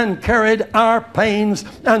and carried our pains,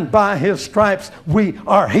 and by his stripes we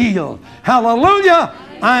are healed. Hallelujah!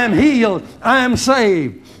 I am healed. I am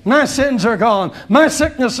saved. My sins are gone. My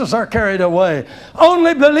sicknesses are carried away.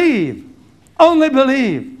 Only believe. Only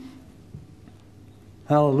believe.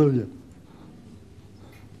 Hallelujah.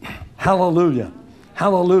 Hallelujah.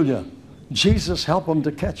 Hallelujah. Jesus, help them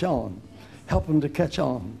to catch on. Help them to catch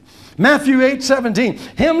on. Matthew 8:17.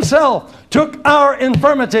 Himself took our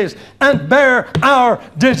infirmities and bare our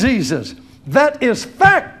diseases. That is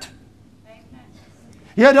fact.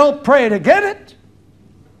 You don't pray to get it.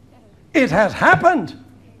 It has happened.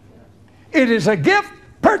 It is a gift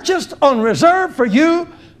purchased on reserve for you,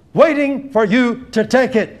 waiting for you to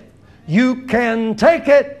take it. You can take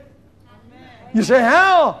it. You say,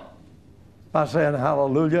 how? By saying,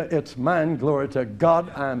 hallelujah, it's mine, glory to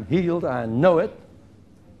God, I'm healed, I know it.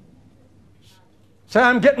 Say,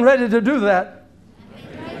 I'm getting ready to do that.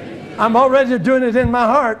 I'm already doing it in my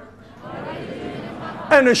heart.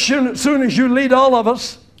 And as soon as you lead all of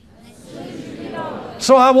us,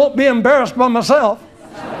 so I won't be embarrassed by myself.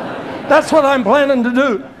 That's what I'm planning to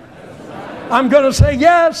do. I'm going to say,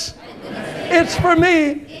 yes, it's for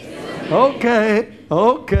me.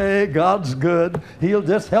 Okay, God's good. He'll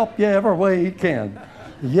just help you every way he can.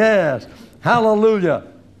 Yes, hallelujah.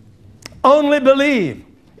 Only believe.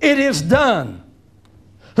 It is done.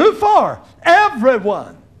 Who for?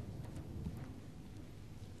 Everyone.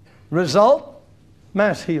 Result?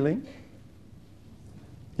 Mass healing.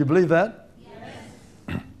 You believe that?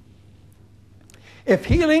 Yes. If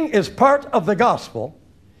healing is part of the gospel,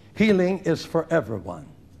 healing is for everyone.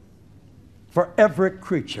 For every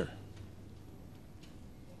creature.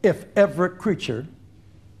 If every creature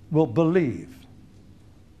will believe,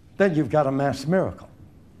 then you've got a mass miracle.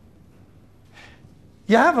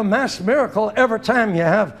 You have a mass miracle every time you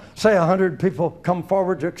have, say, 100 people come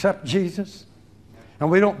forward to accept Jesus, and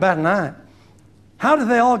we don't bat an eye. How do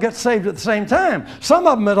they all get saved at the same time? Some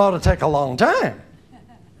of them, it ought to take a long time.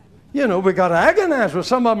 You know, we got to agonize with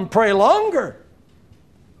some of them, pray longer.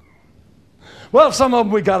 Well, some of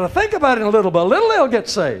them, we got to think about it a little bit. Little they'll get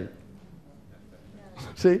saved.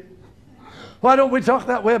 See? Why don't we talk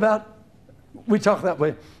that way about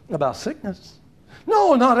sickness?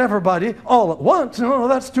 No, not everybody all at once. No,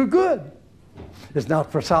 that's too good. It's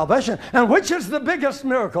not for salvation. And which is the biggest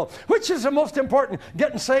miracle? Which is the most important?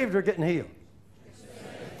 Getting saved or getting healed?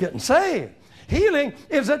 Getting saved. Healing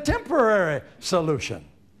is a temporary solution.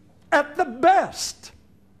 At the best.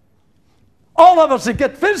 All of us that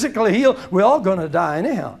get physically healed, we're all going to die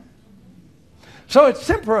anyhow. So it's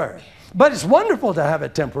temporary. But it's wonderful to have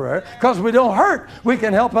it temporary because we don't hurt. We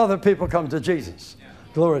can help other people come to Jesus.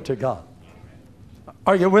 Glory to God.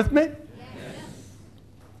 Are you with me? Yes.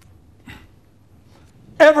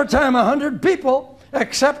 Every time 100 people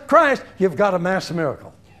accept Christ, you've got a mass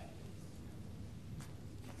miracle.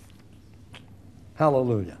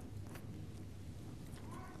 Hallelujah.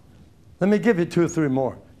 Let me give you 2 or 3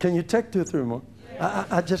 more. Can you take 2 or 3 more?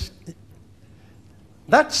 Yes.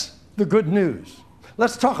 That's the good news.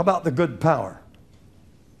 Let's talk about the good power.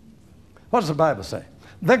 What does the Bible say?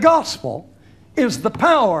 The gospel is the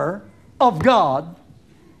power of God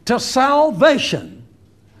to salvation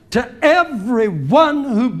to everyone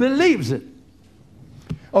who believes it.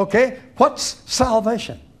 Okay, what's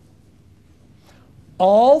salvation?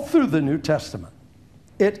 All through the New Testament,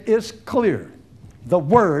 it is clear the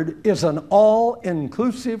word is an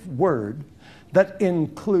all-inclusive word that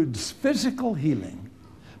includes physical healing,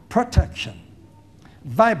 protection,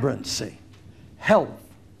 vibrancy, health,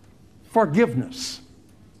 forgiveness.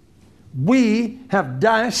 We have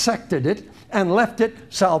dissected it and left it.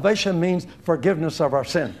 Salvation means forgiveness of our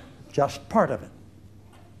sin, just part of it.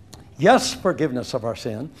 Yes, forgiveness of our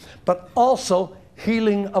sin, but also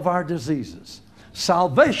healing of our diseases.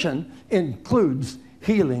 Salvation includes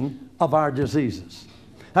healing of our diseases.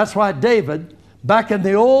 That's why David, back in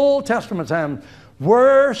the Old Testament time,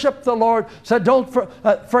 worship the Lord, said, don't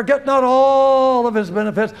forget not all of his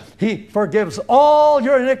benefits. He forgives all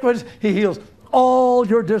your iniquities. He heals all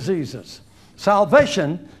your diseases.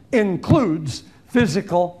 Salvation includes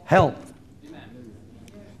physical health. Amen.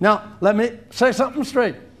 Now, let me say something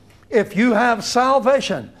straight. If you have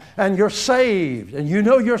salvation and you're saved and you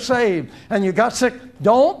know you're saved and you got sick,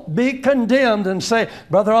 don't be condemned and say,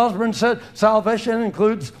 Brother Osborn said salvation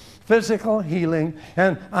includes physical healing,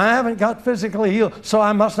 and I haven't got physically healed, so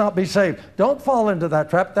I must not be saved. Don't fall into that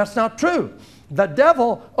trap. That's not true. The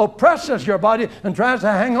devil oppresses your body and tries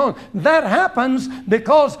to hang on. That happens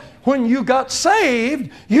because when you got saved,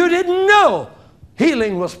 you didn't know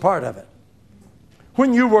healing was part of it.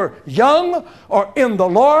 When you were young or in the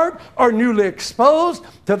Lord or newly exposed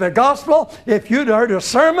to the gospel, if you'd heard a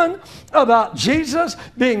sermon about Jesus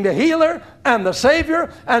being the healer and the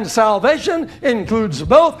Savior, and salvation includes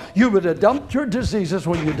both, you would have dumped your diseases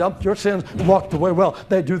when you dumped your sins and walked away. Well,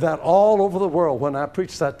 they do that all over the world when I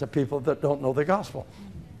preach that to people that don't know the gospel.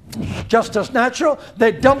 Just as natural,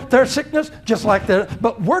 they dump their sickness just like that.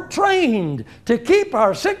 But we're trained to keep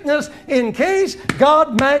our sickness in case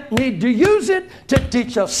God might need to use it to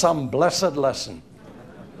teach us some blessed lesson.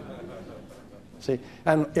 See,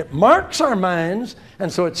 and it marks our minds,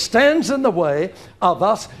 and so it stands in the way of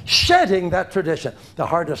us shedding that tradition. The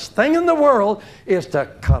hardest thing in the world is to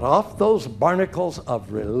cut off those barnacles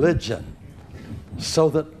of religion so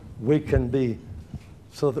that we can be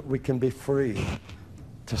free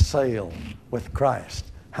to sail with Christ.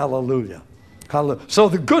 Hallelujah. Hallelujah. So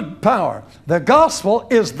the good power, the gospel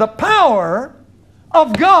is the power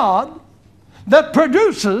of God that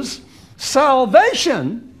produces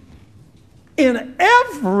salvation in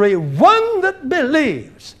everyone that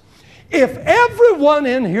believes. If everyone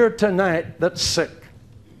in here tonight that's sick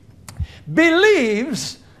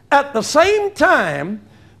believes at the same time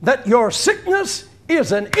that your sickness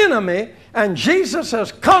is an enemy and Jesus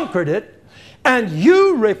has conquered it, and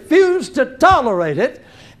you refuse to tolerate it,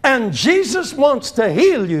 and Jesus wants to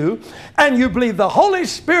heal you, and you believe the Holy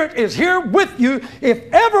Spirit is here with you, if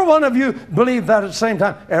every one of you believe that at the same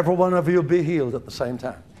time, every one of you will be healed at the same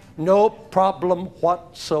time. No problem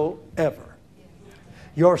whatsoever.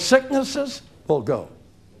 Your sicknesses will go.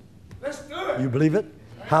 Let's do it. You believe it?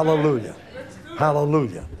 Hallelujah.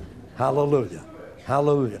 Hallelujah. Hallelujah.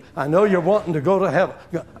 Hallelujah. I know you're wanting to go to heaven.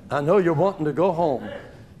 I know you're wanting to go home.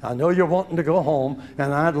 I know you're wanting to go home,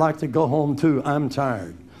 and I'd like to go home too. I'm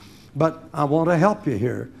tired. But I want to help you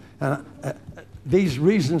here. And these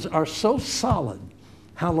reasons are so solid.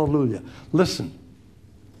 Hallelujah. Listen.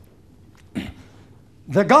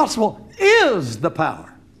 The gospel is the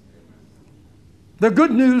power. The good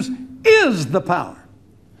news is the power.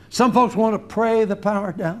 Some folks want to pray the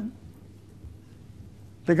power down.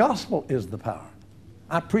 The gospel is the power.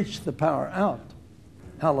 I preach the power out.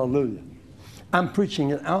 Hallelujah. I'm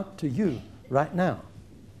preaching it out to you right now.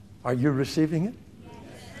 Are you receiving it? Yes.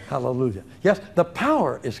 Hallelujah. Yes, the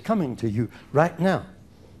power is coming to you right now.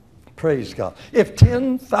 Praise God. If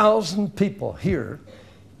 10,000 people hear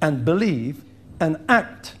and believe and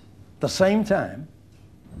act the same time,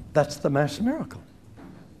 that's the mass miracle.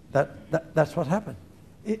 That's what happened.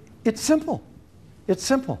 It's simple. It's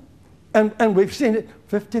simple. And we've seen it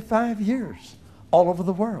 55 years all over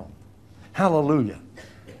the world. Hallelujah.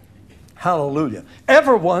 Hallelujah.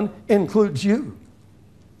 Everyone includes you.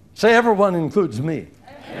 Say, everyone includes me.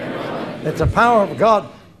 Everyone. It's the power of God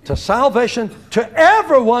to salvation to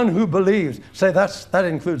everyone who believes. Say, that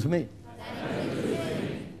includes me.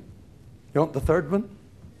 You want the third one?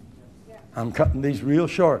 I'm cutting these real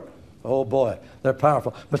short. Oh boy, they're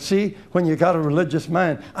powerful. But see, when you got a religious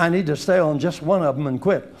mind, I need to stay on just one of them and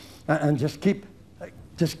quit. And just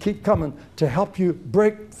keep coming to help you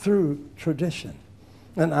break through tradition.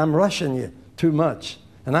 And I'm rushing you too much.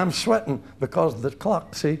 And I'm sweating because the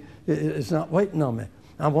clock, see, is not waiting on me.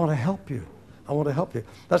 I want to help you. I want to help you.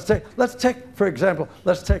 Let's take, for example,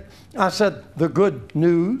 I said the good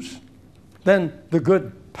news, then the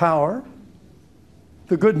good power.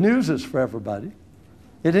 The good news is for everybody.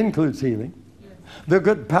 It includes healing. The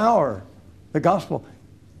good power, the gospel,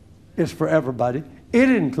 is for everybody. It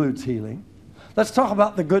includes healing. Let's talk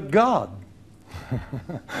about the good God.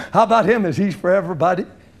 How about him? Is he for everybody?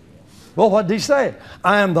 Well, what did he say?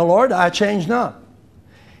 I am the Lord, I change not.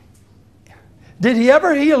 Did he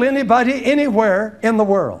ever heal anybody anywhere in the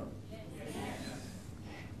world?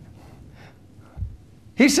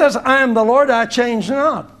 He says, I am the Lord, I change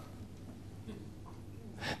not.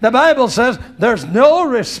 The Bible says there's no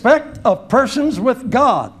respect of persons with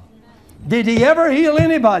God. Did he ever heal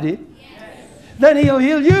anybody? Yes. Then he'll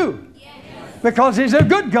heal you. Yes. Because he's a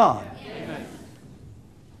good God. Yes.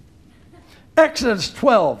 Exodus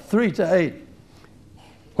 12, 3 to 8.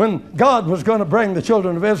 When God was going to bring the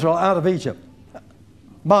children of Israel out of Egypt,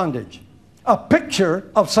 bondage, a picture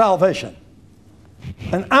of salvation,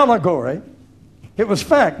 an allegory. It was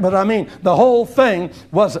fact, but I mean, the whole thing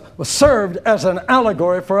was served as an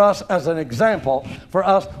allegory for us, as an example for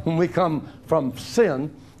us when we come from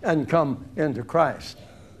sin and come into Christ.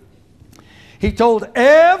 He told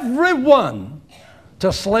everyone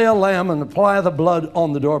to slay a lamb and apply the blood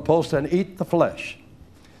on the doorpost and eat the flesh.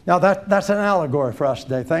 Now that's an allegory for us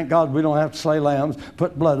today. Thank God we don't have to slay lambs,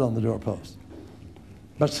 put blood on the doorpost.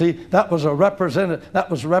 But see, that was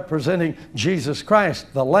representing Jesus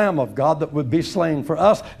Christ, the Lamb of God that would be slain for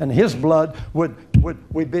us, and his blood would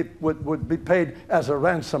be paid as a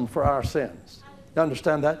ransom for our sins. You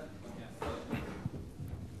understand that?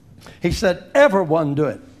 He said, everyone do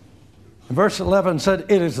it. And verse 11 said,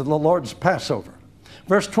 it is the Lord's Passover.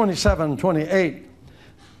 Verse 27 and 28,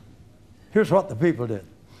 here's what the people did.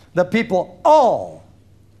 The people all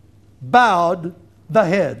bowed the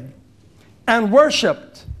head and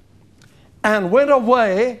worshiped and went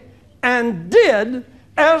away and did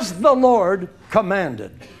as the Lord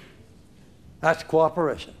commanded. That's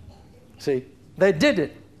cooperation. See, they did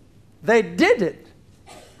it. They did it.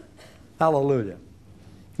 Hallelujah.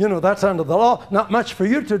 You know, that's under the law. Not much for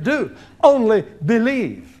you to do. Only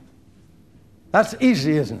believe. That's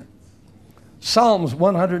easy, isn't it? Psalms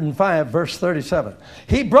 105, verse 37.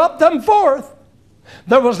 He brought them forth.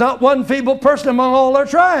 There was not one feeble person among all their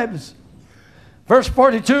tribes. Verse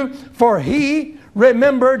 42, for he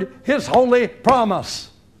remembered his holy promise.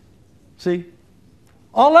 See,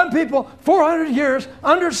 all them people, 400 years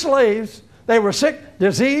under slaves, they were sick,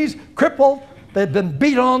 diseased, crippled, they'd been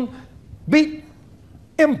beat,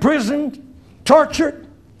 imprisoned, tortured.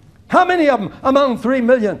 How many of them among 3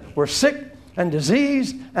 million were sick and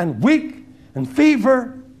diseased and weak and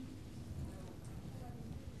fever?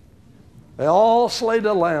 They all slayed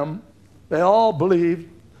a lamb. They all believed.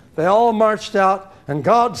 They all marched out, and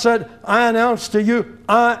God said, I announce to you,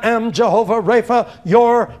 I am Jehovah Rapha,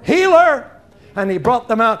 your healer. And he brought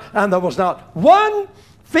them out, and there was not one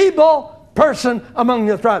feeble person among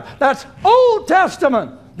the tribe. That's Old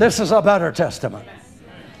Testament. This is a better testament.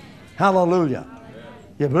 Hallelujah.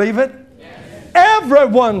 You believe it?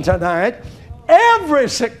 Everyone tonight, every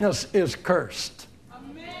sickness is cursed.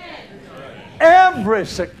 Every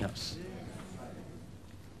sickness.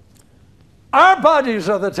 Our bodies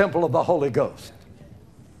are the temple of the Holy Ghost.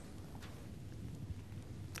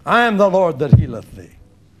 I am the Lord that healeth thee.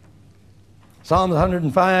 Psalm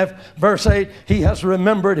 105, verse 8, he has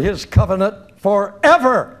remembered his covenant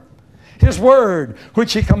forever. His word,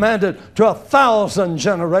 which he commanded to 1,000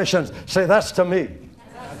 generations. Say, that's to me.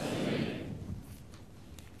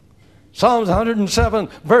 Psalms 107,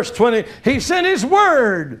 verse 20, he sent his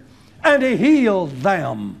word and he healed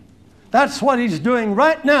them. That's what he's doing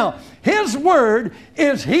right now. His word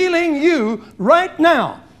is healing you right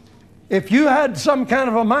now. If you had some kind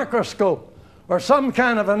of a microscope or some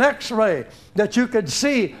kind of an x-ray that you could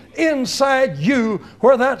see inside you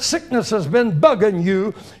where that sickness has been bugging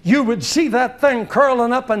you, you would see that thing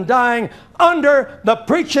curling up and dying under the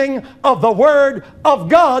preaching of the Word of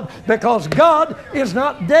God, because God is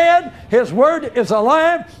not dead. His Word is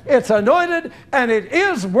alive, it's anointed, and it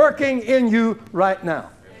is working in you right now.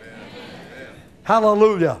 Amen.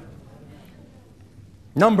 Hallelujah.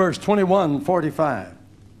 Numbers 21:45.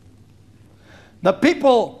 The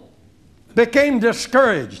people became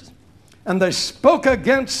discouraged, and they spoke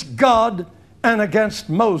against God and against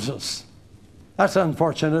Moses. That's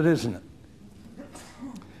unfortunate, isn't it?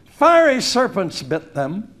 Fiery serpents bit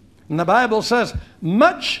them, and the Bible says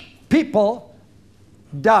much people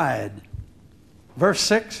died. Verse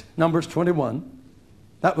 6, Numbers 21.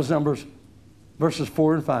 That was Numbers, verses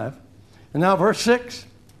 4 and 5. And now verse 6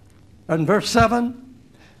 and verse 7.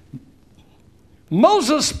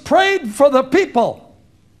 Moses prayed for the people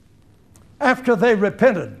after they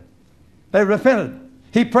repented. They repented.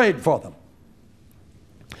 He prayed for them.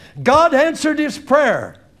 God answered his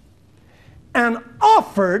prayer and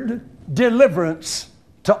offered deliverance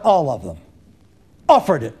to all of them.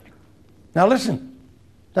 Offered it. Now listen,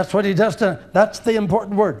 that's what he does. That's the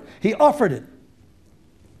important word. He offered it.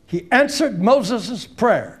 He answered Moses'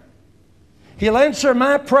 prayer. He'll answer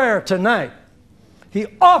my prayer tonight. He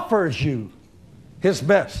offers you his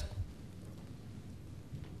best.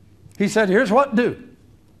 He said, here's what to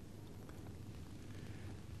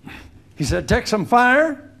do. He said, take some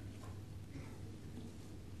fire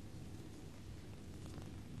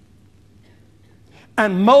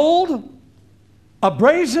and mold a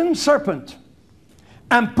brazen serpent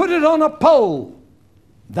and put it on a pole.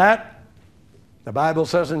 That, the Bible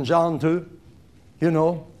says in John 2, you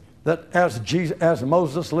know, that as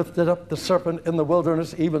Moses lifted up the serpent in the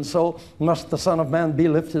wilderness, even so must the Son of Man be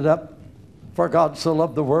lifted up. For God so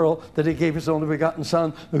loved the world that he gave his only begotten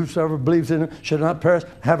Son, whosoever believes in him should not perish,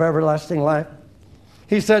 have everlasting life.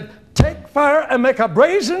 He said, take fire and make a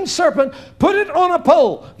brazen serpent, put it on a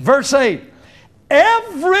pole. Verse 8,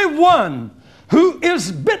 everyone who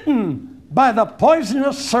is bitten by the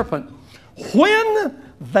poisonous serpent, when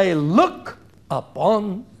they look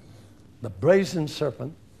upon the brazen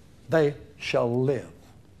serpent, they shall live.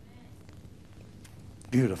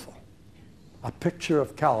 Beautiful. A picture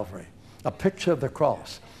of Calvary, a picture of the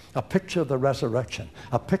cross, a picture of the resurrection,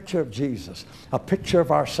 a picture of Jesus, a picture of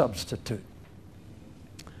our substitute.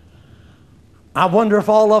 I wonder if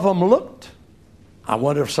all of them looked. I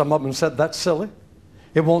wonder if some of them said, that's silly.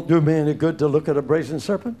 It won't do me any good to look at a brazen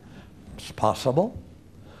serpent. It's possible.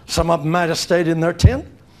 Some of them might have stayed in their tent.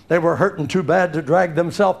 They were hurting too bad to drag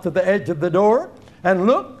themselves to the edge of the door and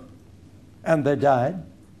look. And they died.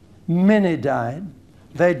 Many died.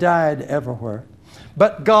 They died everywhere.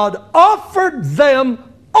 But God offered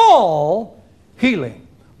them all healing.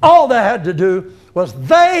 All they had to do was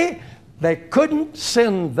they couldn't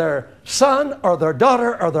send their son or their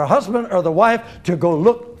daughter or their husband or their wife to go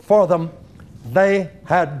look for them. They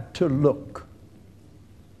had to look.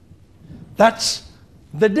 That's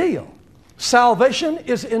the deal. Salvation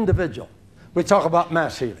is individual. We talk about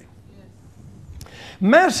mass healing.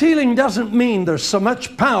 Mass healing doesn't mean there's so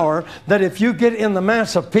much power that if you get in the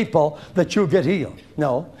mass of people that you'll get healed.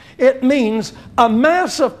 No. It means a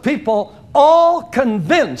mass of people all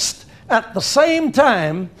convinced at the same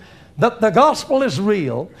time that the gospel is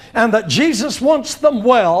real and that Jesus wants them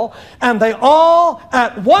well, and they all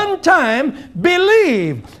at one time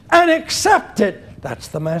believe and accept it. That's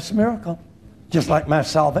the mass miracle. Just like mass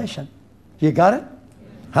salvation. You got it?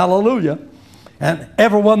 Hallelujah. And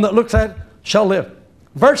everyone that looks at it shall live.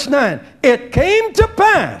 Verse 9, it came to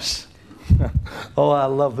pass, oh, I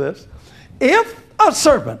love this, if a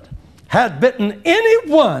serpent had bitten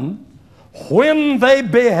anyone, when they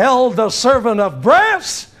beheld the serpent of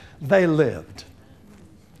brass, they lived.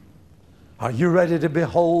 Are you ready to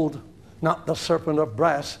behold not the serpent of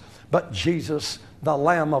brass, but Jesus, the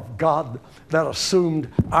Lamb of God that assumed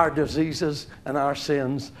our diseases and our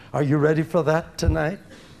sins? Are you ready for that tonight?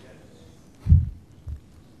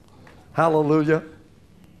 Hallelujah.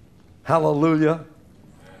 Hallelujah.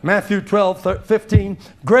 Matthew 12:15,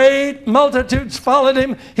 great multitudes followed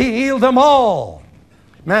him. He healed them all.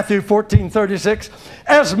 Matthew 14:36,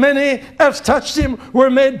 as many as touched him were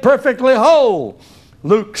made perfectly whole.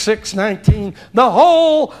 Luke 6:19, the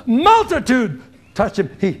whole multitude touched him.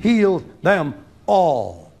 He healed them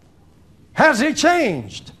all. Has he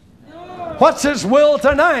changed? What's his will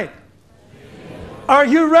tonight? Are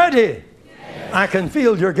you ready? I can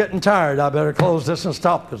feel you're getting tired. I better close this and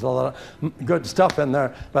stop. There's a lot of good stuff in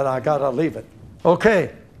there, but I got to leave it.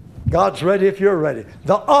 Okay, God's ready if you're ready.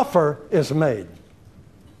 The offer is made.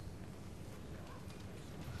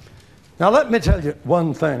 Now let me tell you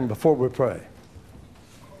one thing before we pray.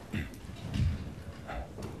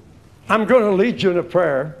 I'm going to lead you in a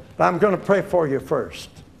prayer, but I'm going to pray for you first.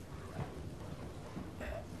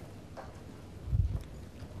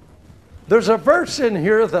 There's a verse in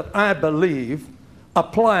here that I believe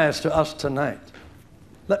applies to us tonight.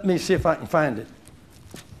 Let me see if I can find it.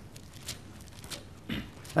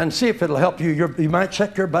 And see if it'll help you. You might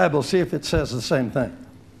check your Bible, see if it says the same thing.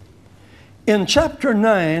 In chapter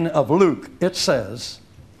 9 of Luke, it says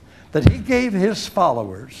that he gave his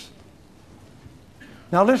followers.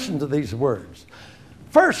 Now listen to these words.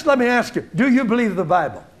 First, let me ask you, do you believe the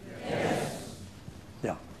Bible? Yes.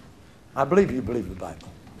 Yeah. I believe you believe the Bible.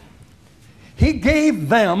 He gave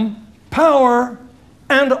them power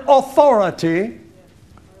and authority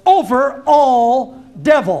over all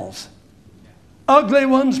devils. ugly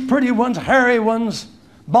ones, pretty ones, hairy ones,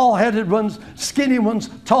 bald-headed ones, skinny ones,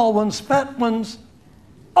 tall ones, fat ones,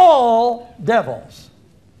 all devils.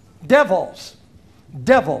 Devils.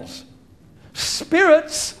 Devils.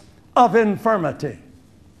 Spirits of infirmity.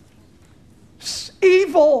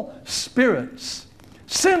 Evil spirits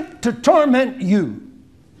sent to torment you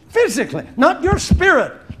physically, not your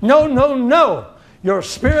spirit. No, no, no. Your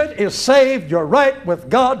spirit is saved. You're right with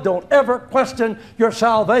God. Don't ever question your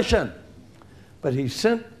salvation. But He's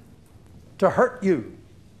sent to hurt you,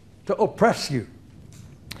 to oppress you.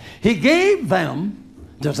 He gave them,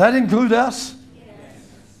 does that include us? Yes.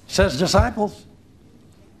 Says disciples.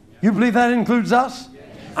 You believe that includes us? Yes.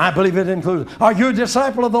 I believe it includes. Are you a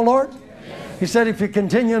disciple of the Lord? Yes. He said, if you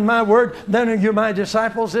continue in my word, then are you my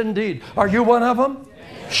disciples indeed. Are you one of them?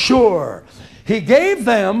 Yes. Sure. He gave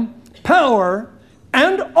them power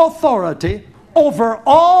and authority over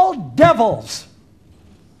all devils,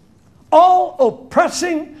 all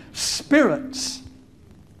oppressing spirits,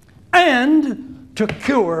 and to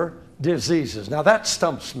cure diseases. Now that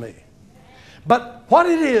stumps me. But what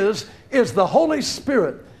it is the Holy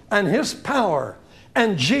Spirit and His power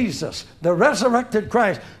and Jesus, the resurrected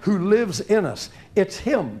Christ who lives in us. It's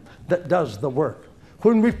Him that does the work.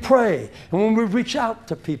 When we pray and when we reach out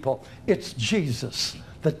to people, it's Jesus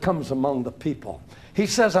that comes among the people. He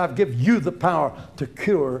says, I've given you the power to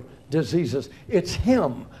cure diseases. It's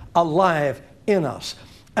Him alive in us.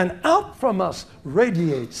 And out from us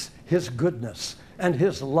radiates His goodness and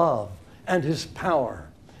His love and His power.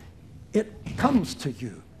 It comes to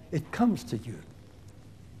you. It comes to you.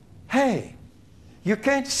 Hey, you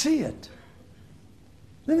can't see it.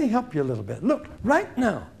 Let me help you a little bit. Look, right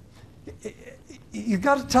now, you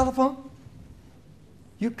got a telephone?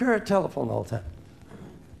 You carry a telephone all the time.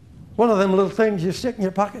 One of them little things you stick in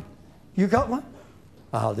your pocket. You got one?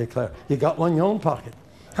 I'll declare. You got one in your own pocket.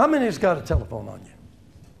 How many has got a telephone on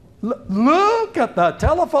you? Look at the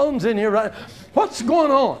telephones in here right. What's going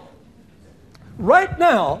on? Right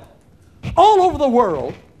now, all over the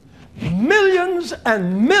world, millions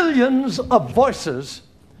and millions of voices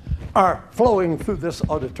are flowing through this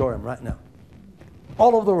auditorium right now.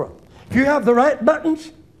 All over the world. If you have the right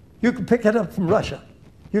buttons, you can pick it up from Russia.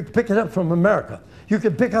 You can pick it up from America. You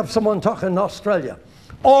can pick up someone talking in Australia.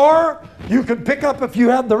 Or you can pick up, if you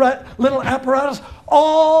have the right little apparatus,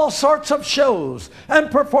 all sorts of shows and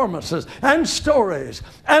performances and stories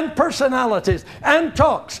and personalities and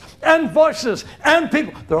talks and voices and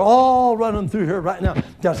people. They're all running through here right now.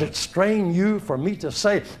 Does it strain you for me to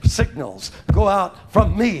say signals go out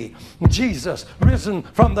from me, Jesus risen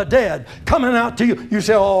from the dead, coming out to you? You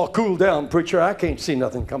say, oh, cool down, preacher. I can't see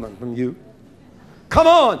nothing coming from you. Come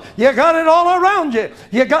on, you got it all around you.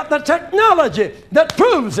 You got the technology that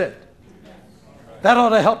proves it. That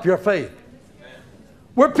ought to help your faith.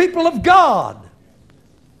 We're people of God.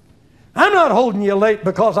 I'm not holding you late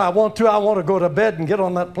because I want to. I want to go to bed and get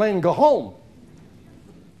on that plane and go home.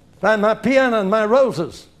 Find my piano and my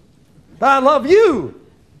roses. I love you.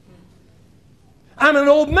 I'm an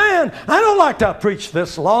old man. I don't like to preach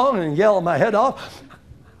this long and yell my head off.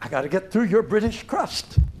 I got to get through your British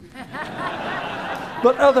crust.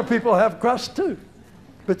 But other people have crust too.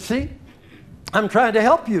 But see, I'm trying to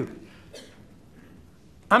help you.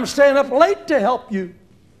 I'm staying up late to help you.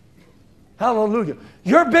 Hallelujah.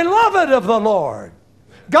 You're beloved of the Lord.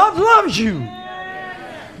 God loves you.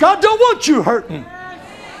 God don't want you hurting.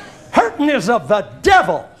 Hurting is of the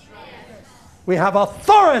devil. We have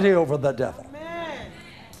authority over the devil.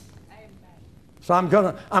 So I'm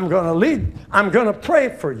gonna pray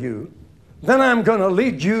for you. Then I'm going to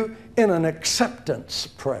lead you in an acceptance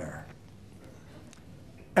prayer.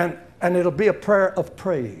 And it'll be a prayer of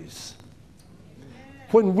praise.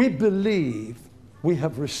 When we believe we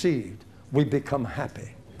have received, we become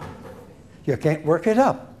happy. You can't work it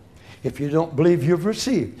up. If you don't believe you've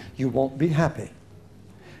received, you won't be happy.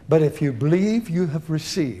 But if you believe you have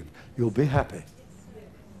received, you'll be happy.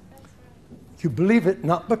 You believe it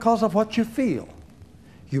not because of what you feel.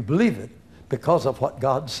 You believe it because of what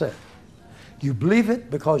God said. You believe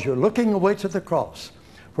it because you're looking away to the cross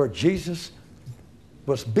where Jesus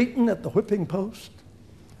was beaten at the whipping post,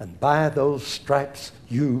 and by those stripes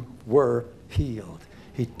you were healed.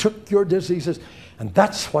 He took your diseases, and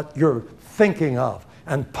that's what you're thinking of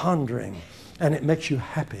and pondering, and it makes you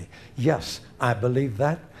happy. Yes, I believe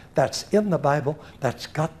that. That's in the Bible. That's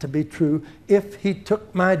got to be true. If He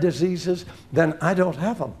took my diseases, then I don't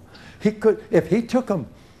have them. He could, if He took them,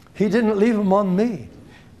 He didn't leave them on me.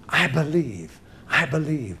 I believe,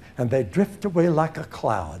 and they drift away like a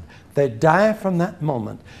cloud. They die from that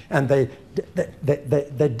moment, and they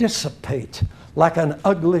dissipate like an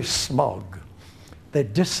ugly smog. They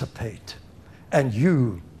dissipate, and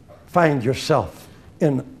you find yourself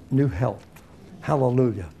in new health.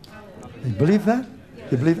 Hallelujah. You believe that?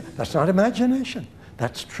 You believe that? That's not imagination.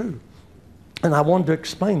 That's true. And I wanted to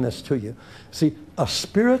explain this to you. See, a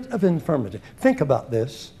spirit of infirmity. Think about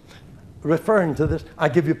this. Referring to this, I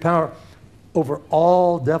give you power over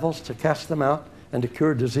all devils to cast them out and to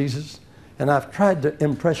cure diseases. And I've tried to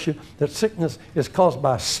impress you that sickness is caused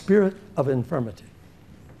by a spirit of infirmity.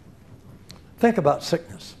 Think about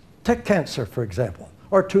sickness. Take cancer, for example,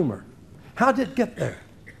 or tumor. How did it get there?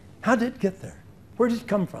 How did it get there? Where did it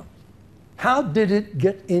come from? How did it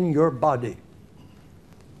get in your body?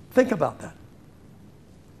 Think about that.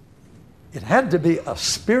 It had to be a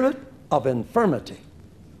spirit of infirmity.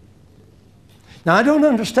 Now, I don't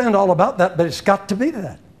understand all about that, but it's got to be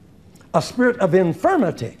that. A spirit of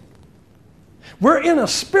infirmity. We're in a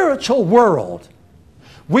spiritual world.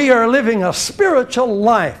 We are living a spiritual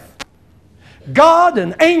life. God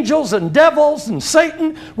and angels and devils and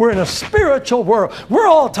Satan, we're in a spiritual world. We're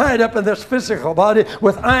all tied up in this physical body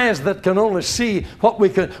with eyes that can only see what we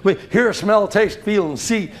hear, smell, taste, feel, and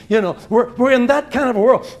see. You know, we're in that kind of a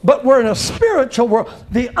world. But we're in a spiritual world.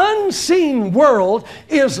 The unseen world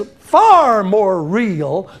is far more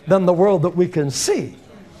real than the world that we can see.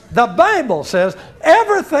 The Bible says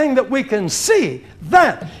everything that we can see,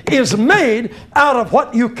 that is made out of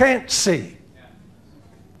what you can't see.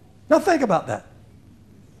 Now think about that.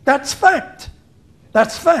 That's fact.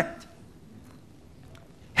 That's fact.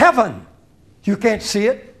 Heaven, you can't see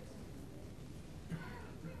it.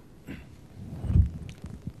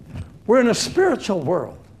 We're in a spiritual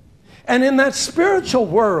world. And in that spiritual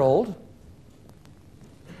world,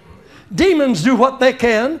 demons do what they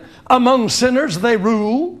can. Among sinners, they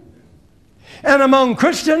rule. And among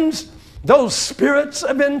Christians, those spirits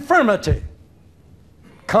of infirmity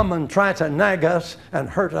come and try to nag us and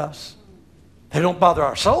hurt us. They don't bother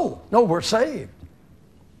our soul. No, we're saved.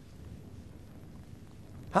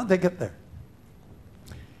 How'd they get there?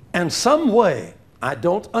 And some way, I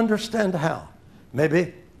don't understand how,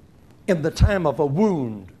 maybe in the time of a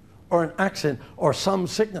wound or an accident or some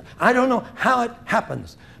sickness. I don't know how it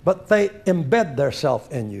happens, but they embed themselves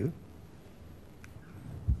in you.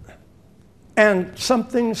 And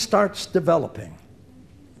something starts developing.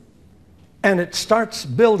 And it starts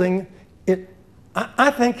building. I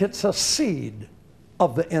think it's a seed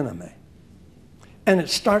of the enemy. And it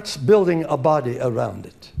starts building a body around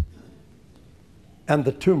it. And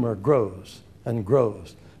the tumor grows and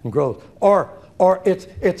grows and grows. Or it's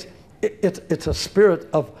a spirit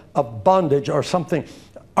of bondage or something.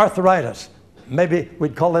 Arthritis. Maybe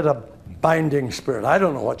we'd call it a binding spirit. I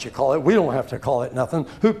don't know what you call it. We don't have to call it nothing.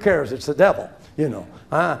 Who cares? It's the devil. You know,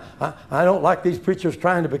 I don't like these preachers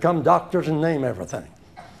trying to become doctors and name everything.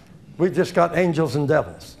 We've just got angels and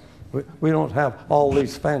devils. We don't have all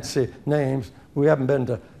these fancy names. We haven't been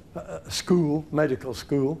to school, medical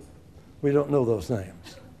school. We don't know those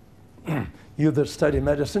names. You that study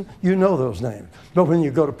medicine, you know those names. But when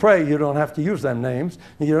you go to pray, you don't have to use them names.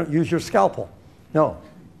 You don't use your scalpel. No.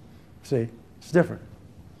 See, it's different.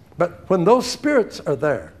 But when those spirits are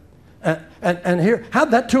there, and here,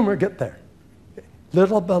 how'd that tumor get there?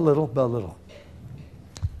 Little by little by little.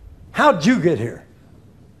 How'd you get here?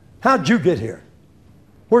 How'd you get here?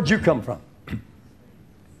 Where'd you come from?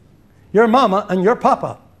 Your mama and your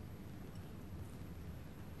papa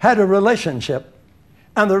had a relationship,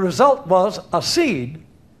 and the result was a seed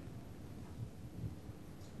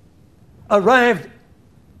arrived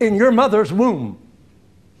in your mother's womb.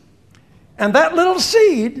 And that little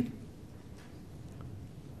seed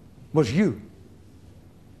was you.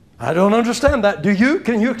 I don't understand that. Do you?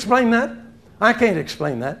 Can you explain that? I can't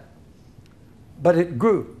explain that. But it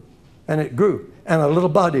grew, and it grew, and a little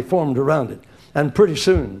body formed around it. And pretty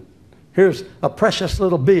soon, here's a precious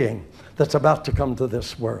little being that's about to come to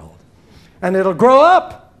this world. And it'll grow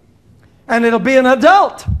up, and it'll be an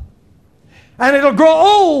adult, and it'll grow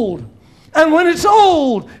old. And when it's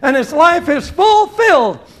old and its life is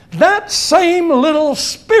fulfilled, that same little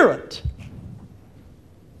spirit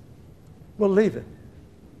will leave it.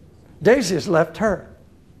 Daisy's left her,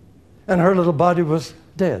 and her little body was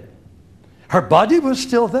dead. Her body was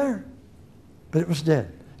still there, but it was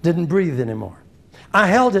dead. Didn't breathe anymore. I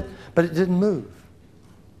held it, but it didn't move.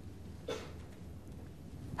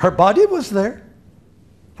 Her body was there.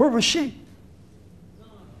 Where was she?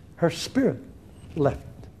 Her spirit left.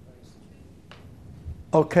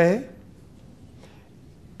 Okay?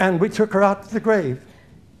 And we took her out to the grave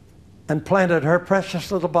and planted her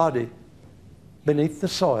precious little body beneath the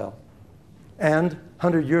soil. And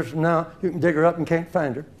 100 years from now, you can dig her up and can't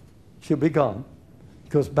find her. She'll be gone.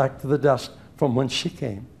 Goes back to the dust from whence she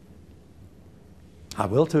came. I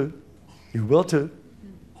will too. You will too.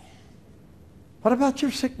 What about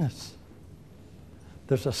your sickness?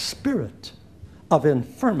 There's a spirit of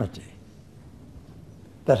infirmity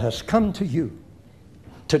that has come to you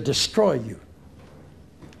to destroy you.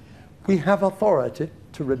 We have authority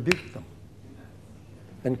to rebuke them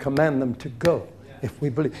and command them to go if we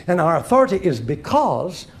believe. And our authority is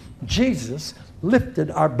because Jesus lifted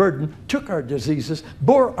our burden, took our diseases,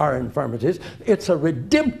 bore our infirmities. It's a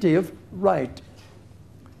redemptive right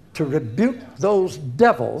to rebuke those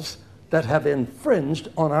devils that have infringed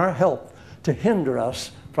on our health to hinder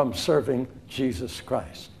us from serving Jesus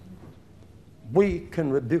Christ. We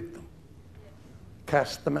can rebuke them,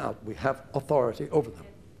 cast them out. We have authority over them.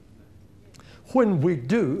 When we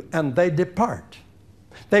do, and they depart,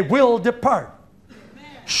 they will depart.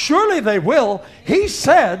 Surely they will. He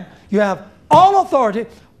said you have all authority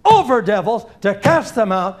over devils to cast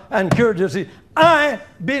them out and cure disease. I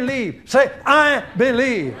believe. Say, I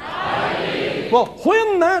believe. I believe. Well,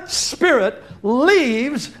 when that spirit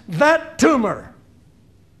leaves that tumor,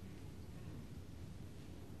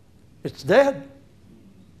 it's dead.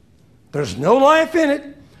 There's no life in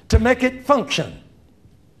it to make it function.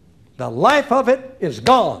 The life of it is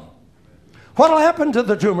gone. What will happen to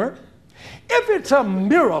the tumor? If it's a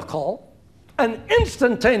miracle, an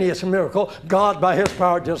instantaneous miracle, God by His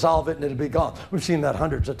power dissolve it and it'll be gone. We've seen that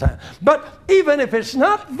hundreds of times. But even if it's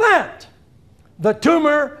not that, the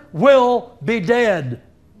tumor will be dead.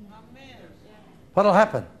 What will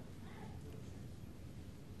happen?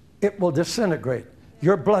 It will disintegrate.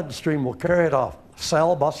 Your bloodstream will carry it off,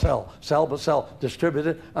 cell by cell,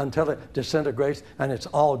 distributed until it disintegrates and it's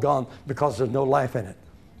all gone because there's no life in it.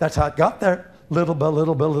 That's how it got there. Little by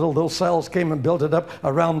little by little, those cells came and built it up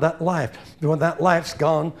around that life. When that life's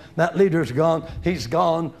gone, that leader's gone, he's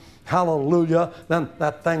gone, hallelujah, then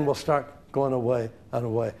that thing will start going away and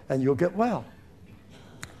away, and you'll get well.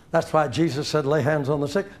 That's why Jesus said, lay hands on the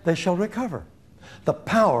sick, they shall recover. The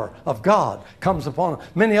power of God comes upon them.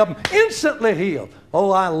 Many of them instantly healed.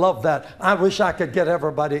 Oh, I love that. I wish I could get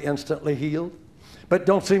everybody instantly healed. But it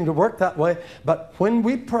don't seem to work that way. But when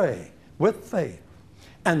we pray with faith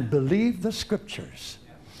and believe the Scriptures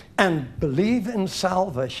and believe in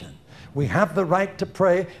salvation, we have the right to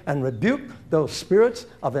pray and rebuke those spirits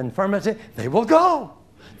of infirmity. They will go.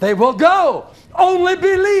 They will go. Only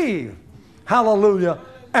believe. Hallelujah.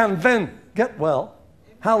 And then get well.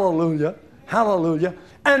 Hallelujah. Hallelujah.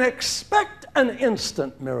 And expect an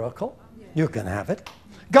instant miracle. You can have it.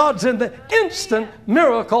 God's in the instant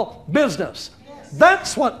miracle business.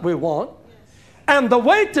 That's what we want. And the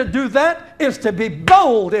way to do that is to be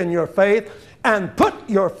bold in your faith and put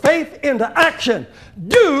your faith into action.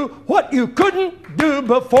 Do what you couldn't do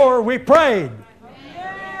before we prayed.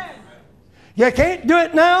 You can't do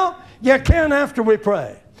it now. You can after we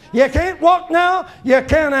pray. You can't walk now, you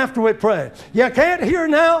can after we pray. You can't hear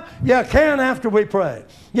now, you can after we pray.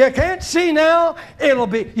 You can't see now,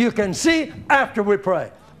 you can see after we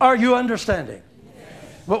pray. Are you understanding?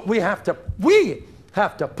 But we have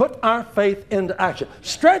to put our faith into action.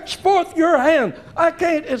 Stretch forth your hand. I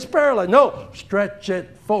can't, it's paralyzed. No, stretch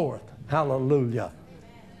it forth. Hallelujah.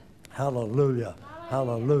 Hallelujah.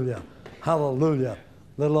 Hallelujah. Hallelujah.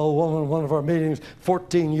 Little old woman in one of our meetings,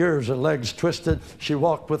 14 years, her legs twisted. She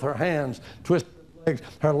walked with her hands, twisted legs.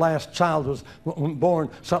 Her last child was born.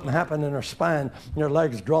 Something happened in her spine, and her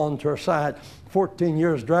legs drawn to her side. 14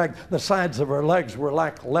 years dragged. The sides of her legs were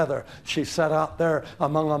like leather. She sat out there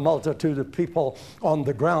among a multitude of people on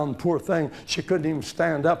the ground. Poor thing. She couldn't even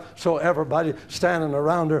stand up, so everybody standing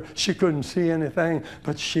around her, she couldn't see anything,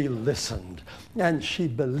 but she listened. And she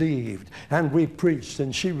believed, and we preached,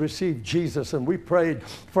 and she received Jesus, and we prayed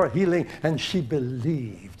for healing, and she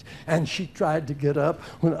believed. And she tried to get up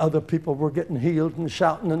when other people were getting healed and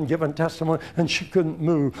shouting and giving testimony, and she couldn't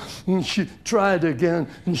move. And she tried again,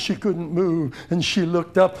 and she couldn't move. And she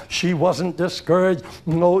looked up. She wasn't discouraged.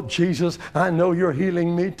 No, Jesus, I know you're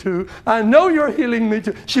healing me too. I know you're healing me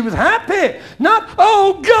too. She was happy. Not,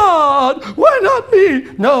 oh God, why not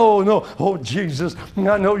me? No, no. Oh Jesus,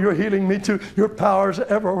 I know you're healing me too. Your power's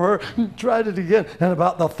everywhere. Tried it again. And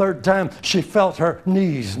about the third time, she felt her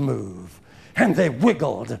knees move. And they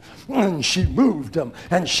wiggled, and she moved them,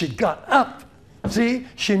 and she got up. See,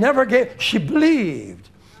 she never gave, she believed.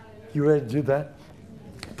 You ready to do that?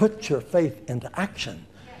 Put your faith into action.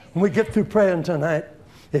 When we get through praying tonight,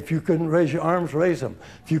 if you couldn't raise your arms, raise them.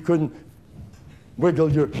 If you couldn't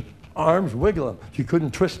wiggle your arms, wiggle them. If you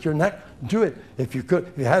couldn't twist your neck, do it. If you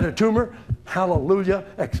had a tumor, hallelujah,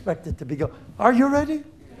 expect it to be gone. Are you ready?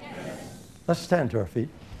 Yes. Let's stand to our feet.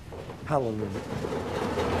 Hallelujah.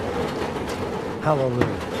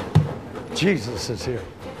 Hallelujah. Jesus is here.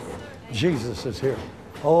 Jesus is here.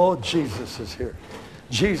 Oh, Jesus is here.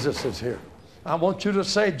 Jesus is here. I want you to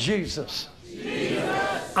say, Jesus.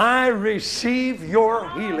 I receive your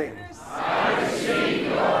healing.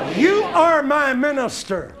 You are my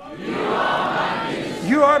minister.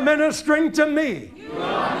 You are ministering to me.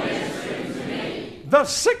 The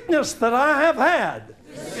sickness that I have had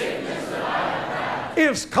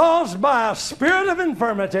is caused by a spirit of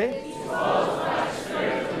infirmity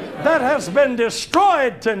that has been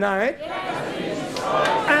destroyed tonight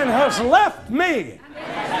and has left me.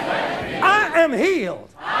 I am healed.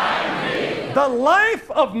 The life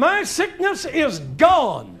of my sickness is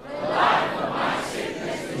gone.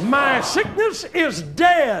 My sickness is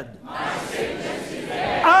dead.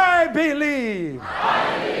 I believe.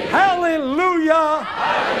 Hallelujah.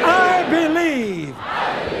 I believe.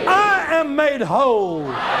 I am made whole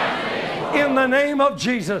in the name of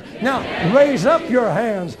Jesus. Now, raise up your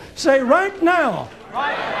hands. Say, right now,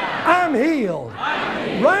 I'm healed.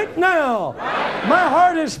 Right now, my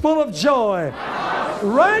heart is full of joy.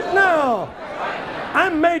 Right now,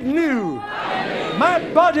 I'm made new. My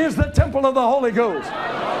body is the temple of the Holy Ghost,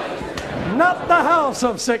 not the house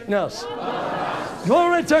of sickness.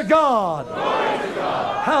 Glory to God.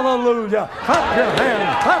 Hallelujah. Clap your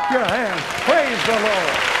hands. Clap your hands. Praise the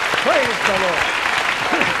Lord. Praise the Lord.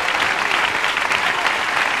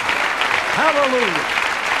 Hallelujah.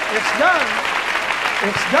 It's done.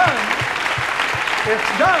 It's done. It's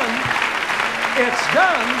done. It's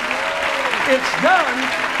done. It's done.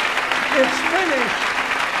 It's finished.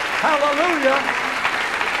 Hallelujah.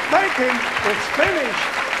 Thank Him. It's finished.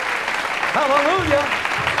 Hallelujah.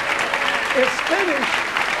 It's finished.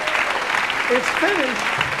 It's finished.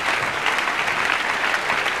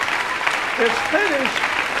 It's finished.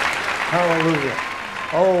 Hallelujah.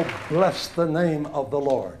 Oh, bless the name of the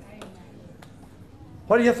Lord.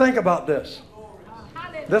 What do you think about this?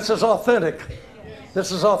 This is authentic.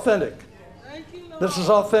 This is authentic. This is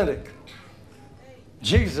authentic.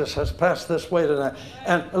 Jesus has passed this way tonight.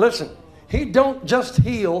 And listen, He don't just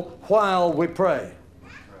heal while we pray.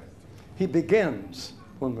 He begins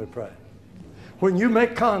when we pray. When you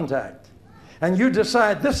make contact and you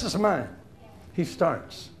decide, this is mine, He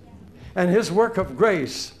starts. And His work of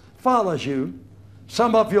grace follows you.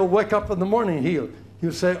 Some of you will wake up in the morning healed.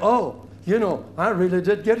 You say, oh, you know, I really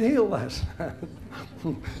did get healed last night.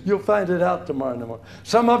 You'll find it out tomorrow in the morning.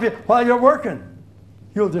 Some of you, while you're working,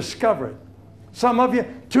 you'll discover it. Some of you,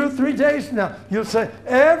 2 or 3 days now, you'll say,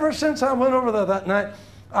 ever since I went over there that night,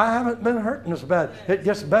 I haven't been hurting as bad. It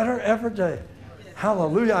gets better every day.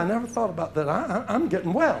 Hallelujah. I never thought about that. I'm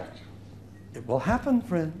getting well. It will happen,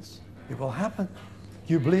 friends. It will happen.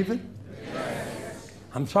 You believe it? Yes.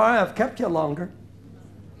 I'm sorry I've kept you longer.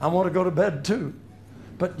 I want to go to bed too.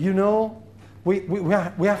 But you know, we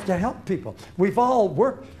have to help people. We've all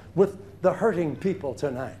worked with the hurting people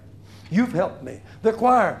tonight. You've helped me. The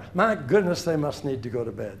choir, my goodness, they must need to go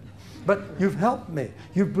to bed. But you've helped me.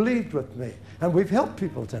 You've believed with me. And we've helped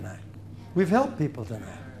people tonight. We've helped people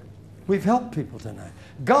tonight. We've helped people tonight.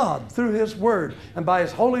 God, through His Word and by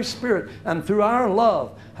His Holy Spirit and through our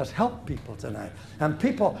love, has helped people tonight. And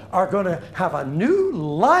people are going to have a new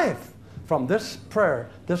life from this prayer,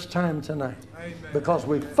 this time tonight. Amen. Because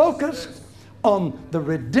we focused on the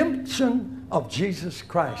redemption of Jesus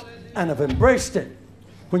Christ and have embraced it.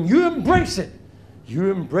 When you embrace it,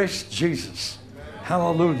 you embrace Jesus.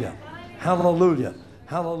 Hallelujah. Hallelujah.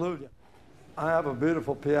 Hallelujah. I have a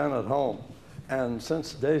beautiful piano at home. And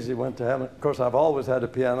since Daisy went to heaven, of course, I've always had a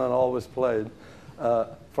piano and always played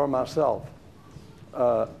for myself.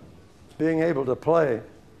 Being able to play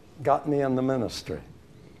got me in the ministry.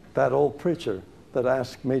 That old preacher that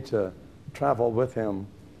asked me to travel with him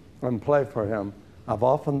and play for him, I've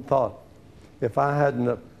often thought, if I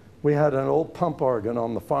hadn't, we had an old pump organ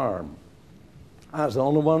on the farm. I was the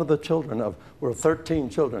only one of the children of, we're 13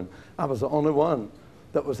 children. I was the only one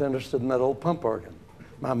that was interested in that old pump organ.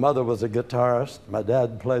 My mother was a guitarist. My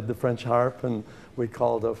dad played the French harp, and we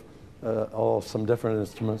called some different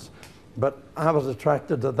instruments. But I was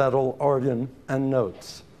attracted to that old organ and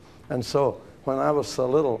notes. And so when I was so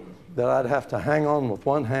little that I'd have to hang on with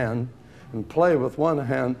one hand and play with one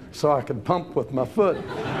hand so I could pump with my foot.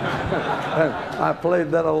 And I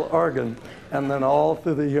played that old organ. And then all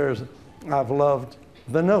through the years, I've loved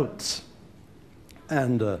the notes.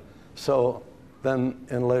 And so then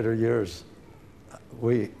in later years,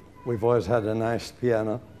 we've always had a nice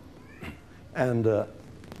piano. And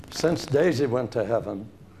since Daisy went to heaven,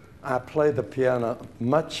 I play the piano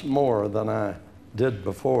much more than I did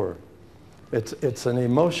before. It's an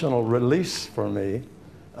emotional release for me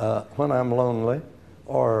when I'm lonely,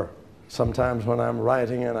 or sometimes when I'm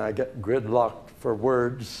writing and I get gridlocked for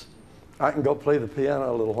words. I can go play the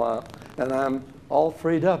piano a little while, and I'm all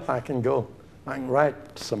freed up. I can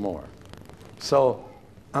write some more. So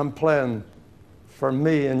I'm playing for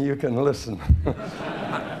me, and you can listen.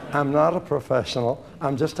 I'm not a professional.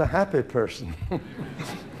 I'm just a happy person.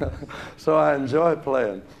 So I enjoy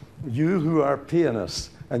playing. You who are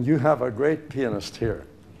pianists, and you have a great pianist here,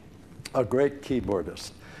 a great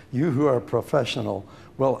keyboardist, you who are professional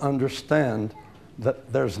will understand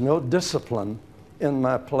that there's no discipline in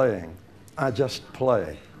my playing. I just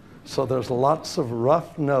play. So there's lots of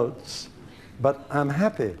rough notes, but I'm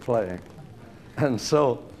happy playing. And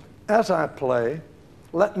so as I play,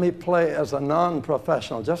 let me play as a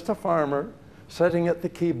non-professional, just a farmer sitting at the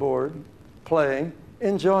keyboard, playing,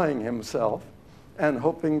 enjoying himself, and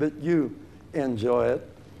hoping that you enjoy it.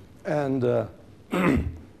 And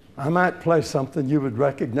I might play something you would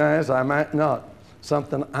recognize, I might not.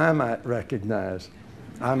 Something I might recognize,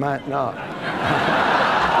 I might not.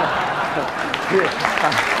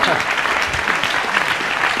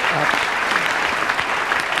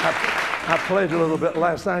 I played a little bit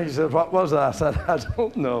last night. He said, "What was that?" I said, "I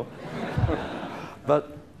don't know."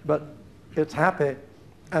 but it's happy.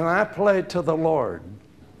 And I play to the Lord.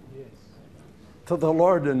 Yes. To the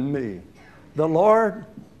Lord and me. The Lord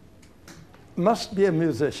must be a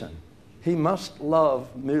musician. He must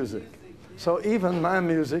love music. So even my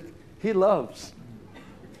music, he loves,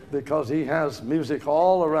 because he has music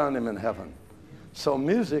all around him in heaven. So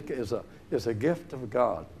music is a gift of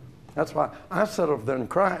God. That's why I sit over there and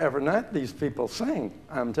cry every night these people sing.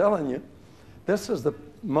 I'm telling you, this is the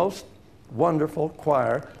most wonderful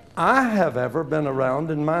choir I have ever been around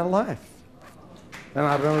in my life. And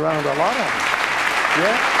I've been around a lot of them.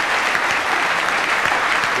 Yeah.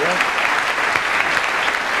 Yeah.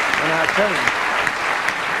 And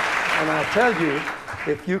I tell you,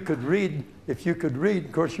 if you could read,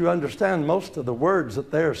 of course you understand most of the words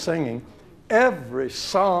that they're singing. Every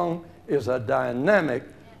song is a dynamic,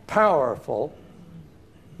 powerful,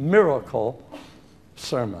 miracle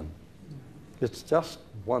sermon. It's just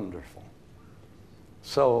wonderful.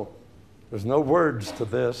 So there's no words to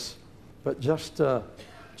this, but just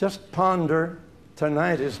ponder.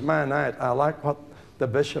 Tonight is my night. I like what the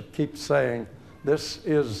bishop keeps saying. This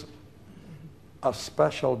is a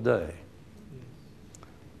special day.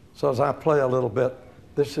 So as I play a little bit,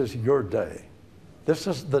 this is your day. This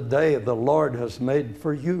is the day the Lord has made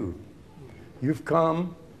for you. You've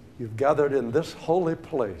come, you've gathered in this holy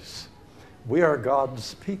place. We are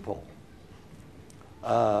God's people.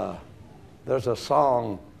 There's a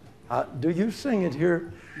song. Do you sing it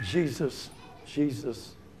here? Jesus,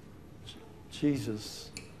 Jesus, Jesus.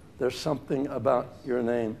 There's something about your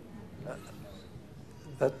name.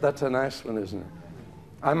 That's a nice one, isn't it?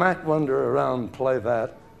 I might wander around and play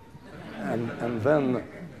that, and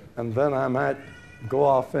then I might go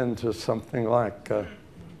off into something like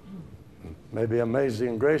maybe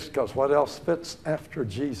Amazing Grace, because what else fits after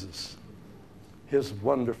Jesus? His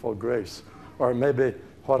wonderful grace. Or maybe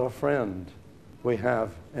What a Friend We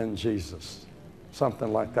Have in Jesus.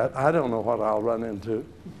 Something like that. I don't know what I'll run into.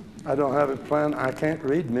 I don't have it planned. I can't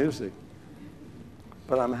read music,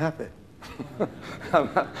 but I'm happy.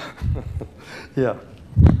 Yeah.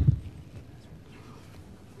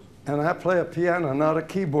 And I play a piano, not a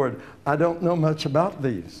keyboard. I don't know much about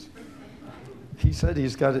these. He said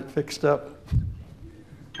he's got it fixed up.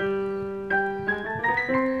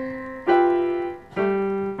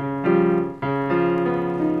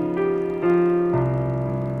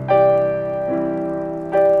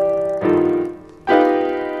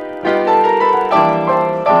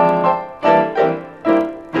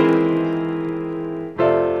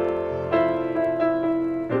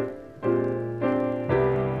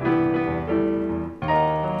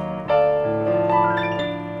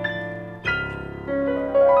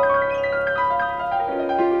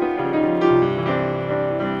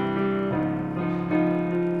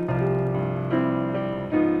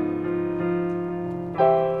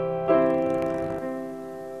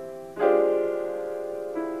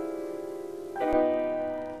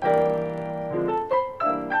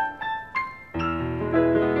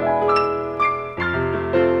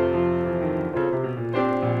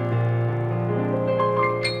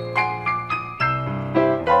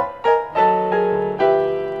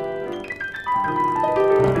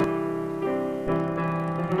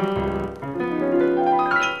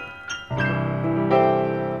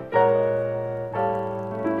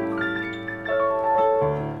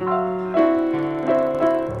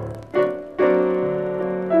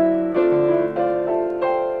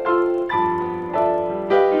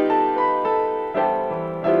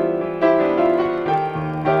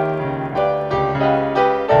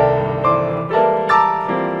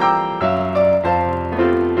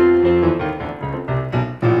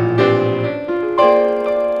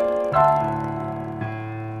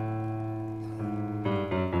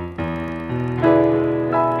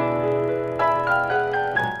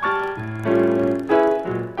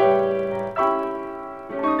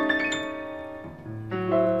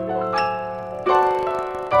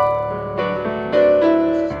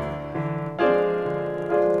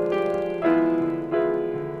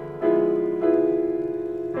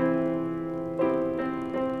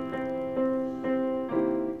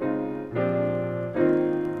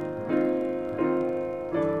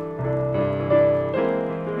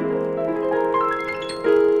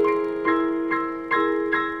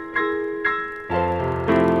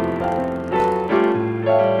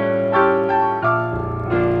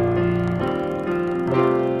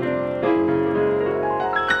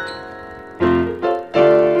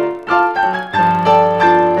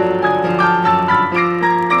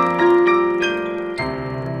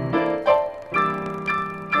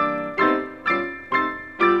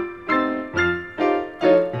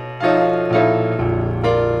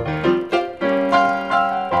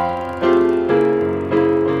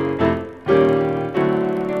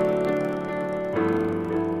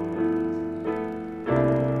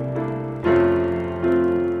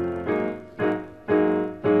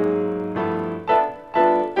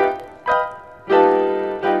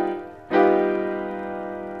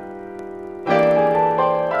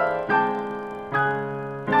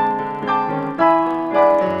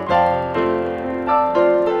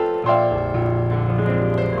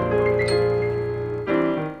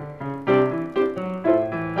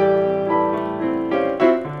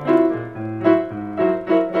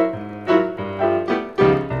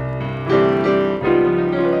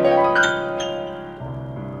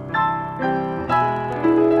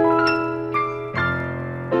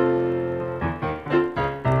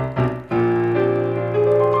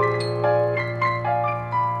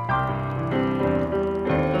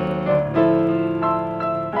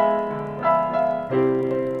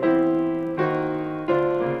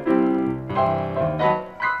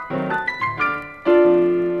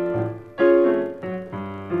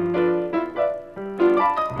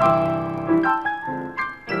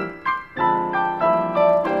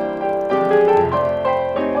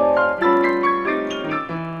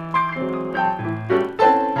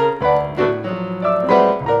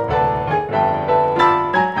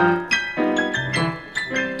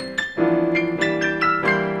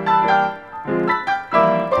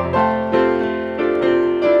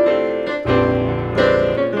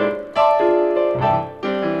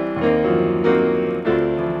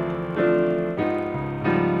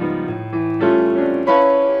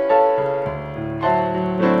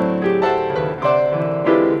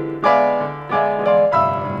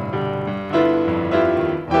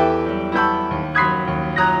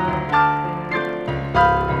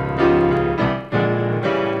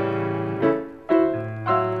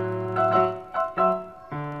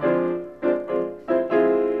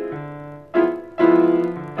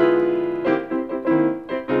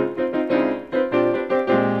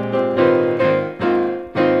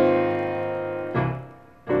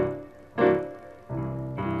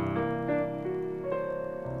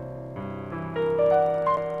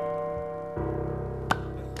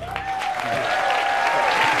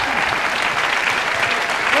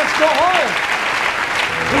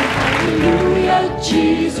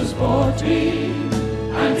 Jesus bought me,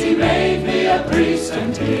 and he made me a priest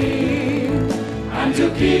and king, and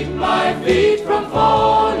to keep my feet from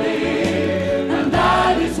falling, and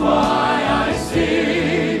that is why I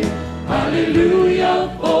sing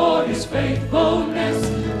hallelujah for his faithfulness,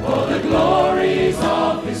 for the glories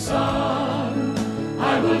of his Son.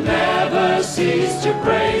 I will never cease to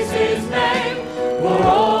praise his name for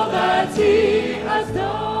all